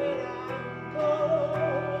when I'm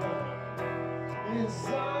gone in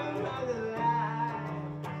some other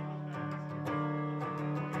life.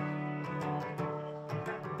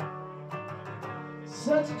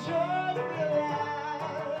 Such a joy to be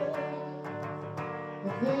alive. I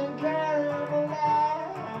think I am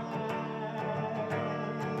alive.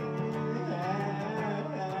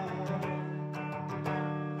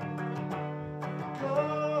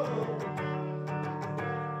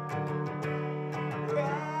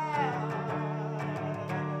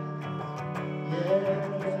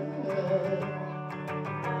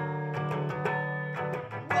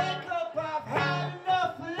 Wake up, I've had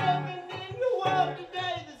enough of living in the world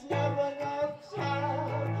today. There's never enough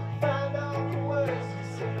time to find all the words to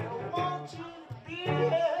say. I want you to be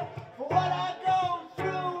here for what I go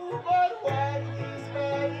through. But why do these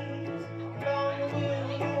bodies belong to me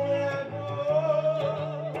and you when I go?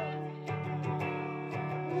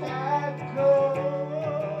 I go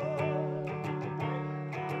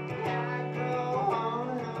on,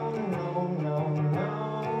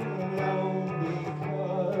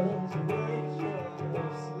 because we're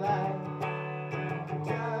just like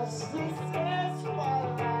justice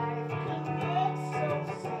while life connects so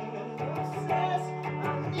seamless. I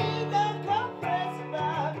need to confess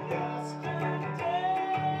about yesterday.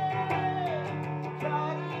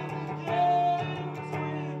 Caught in the games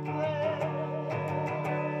we play.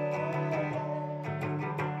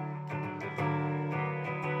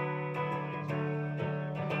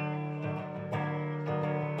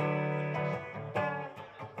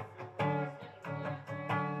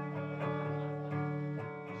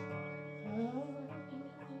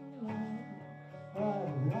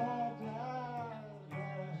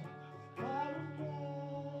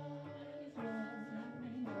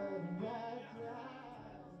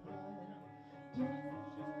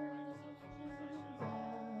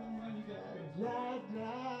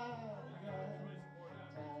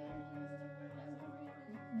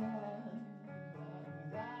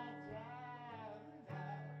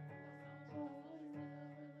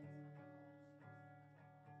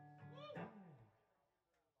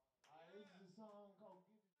 This is a song called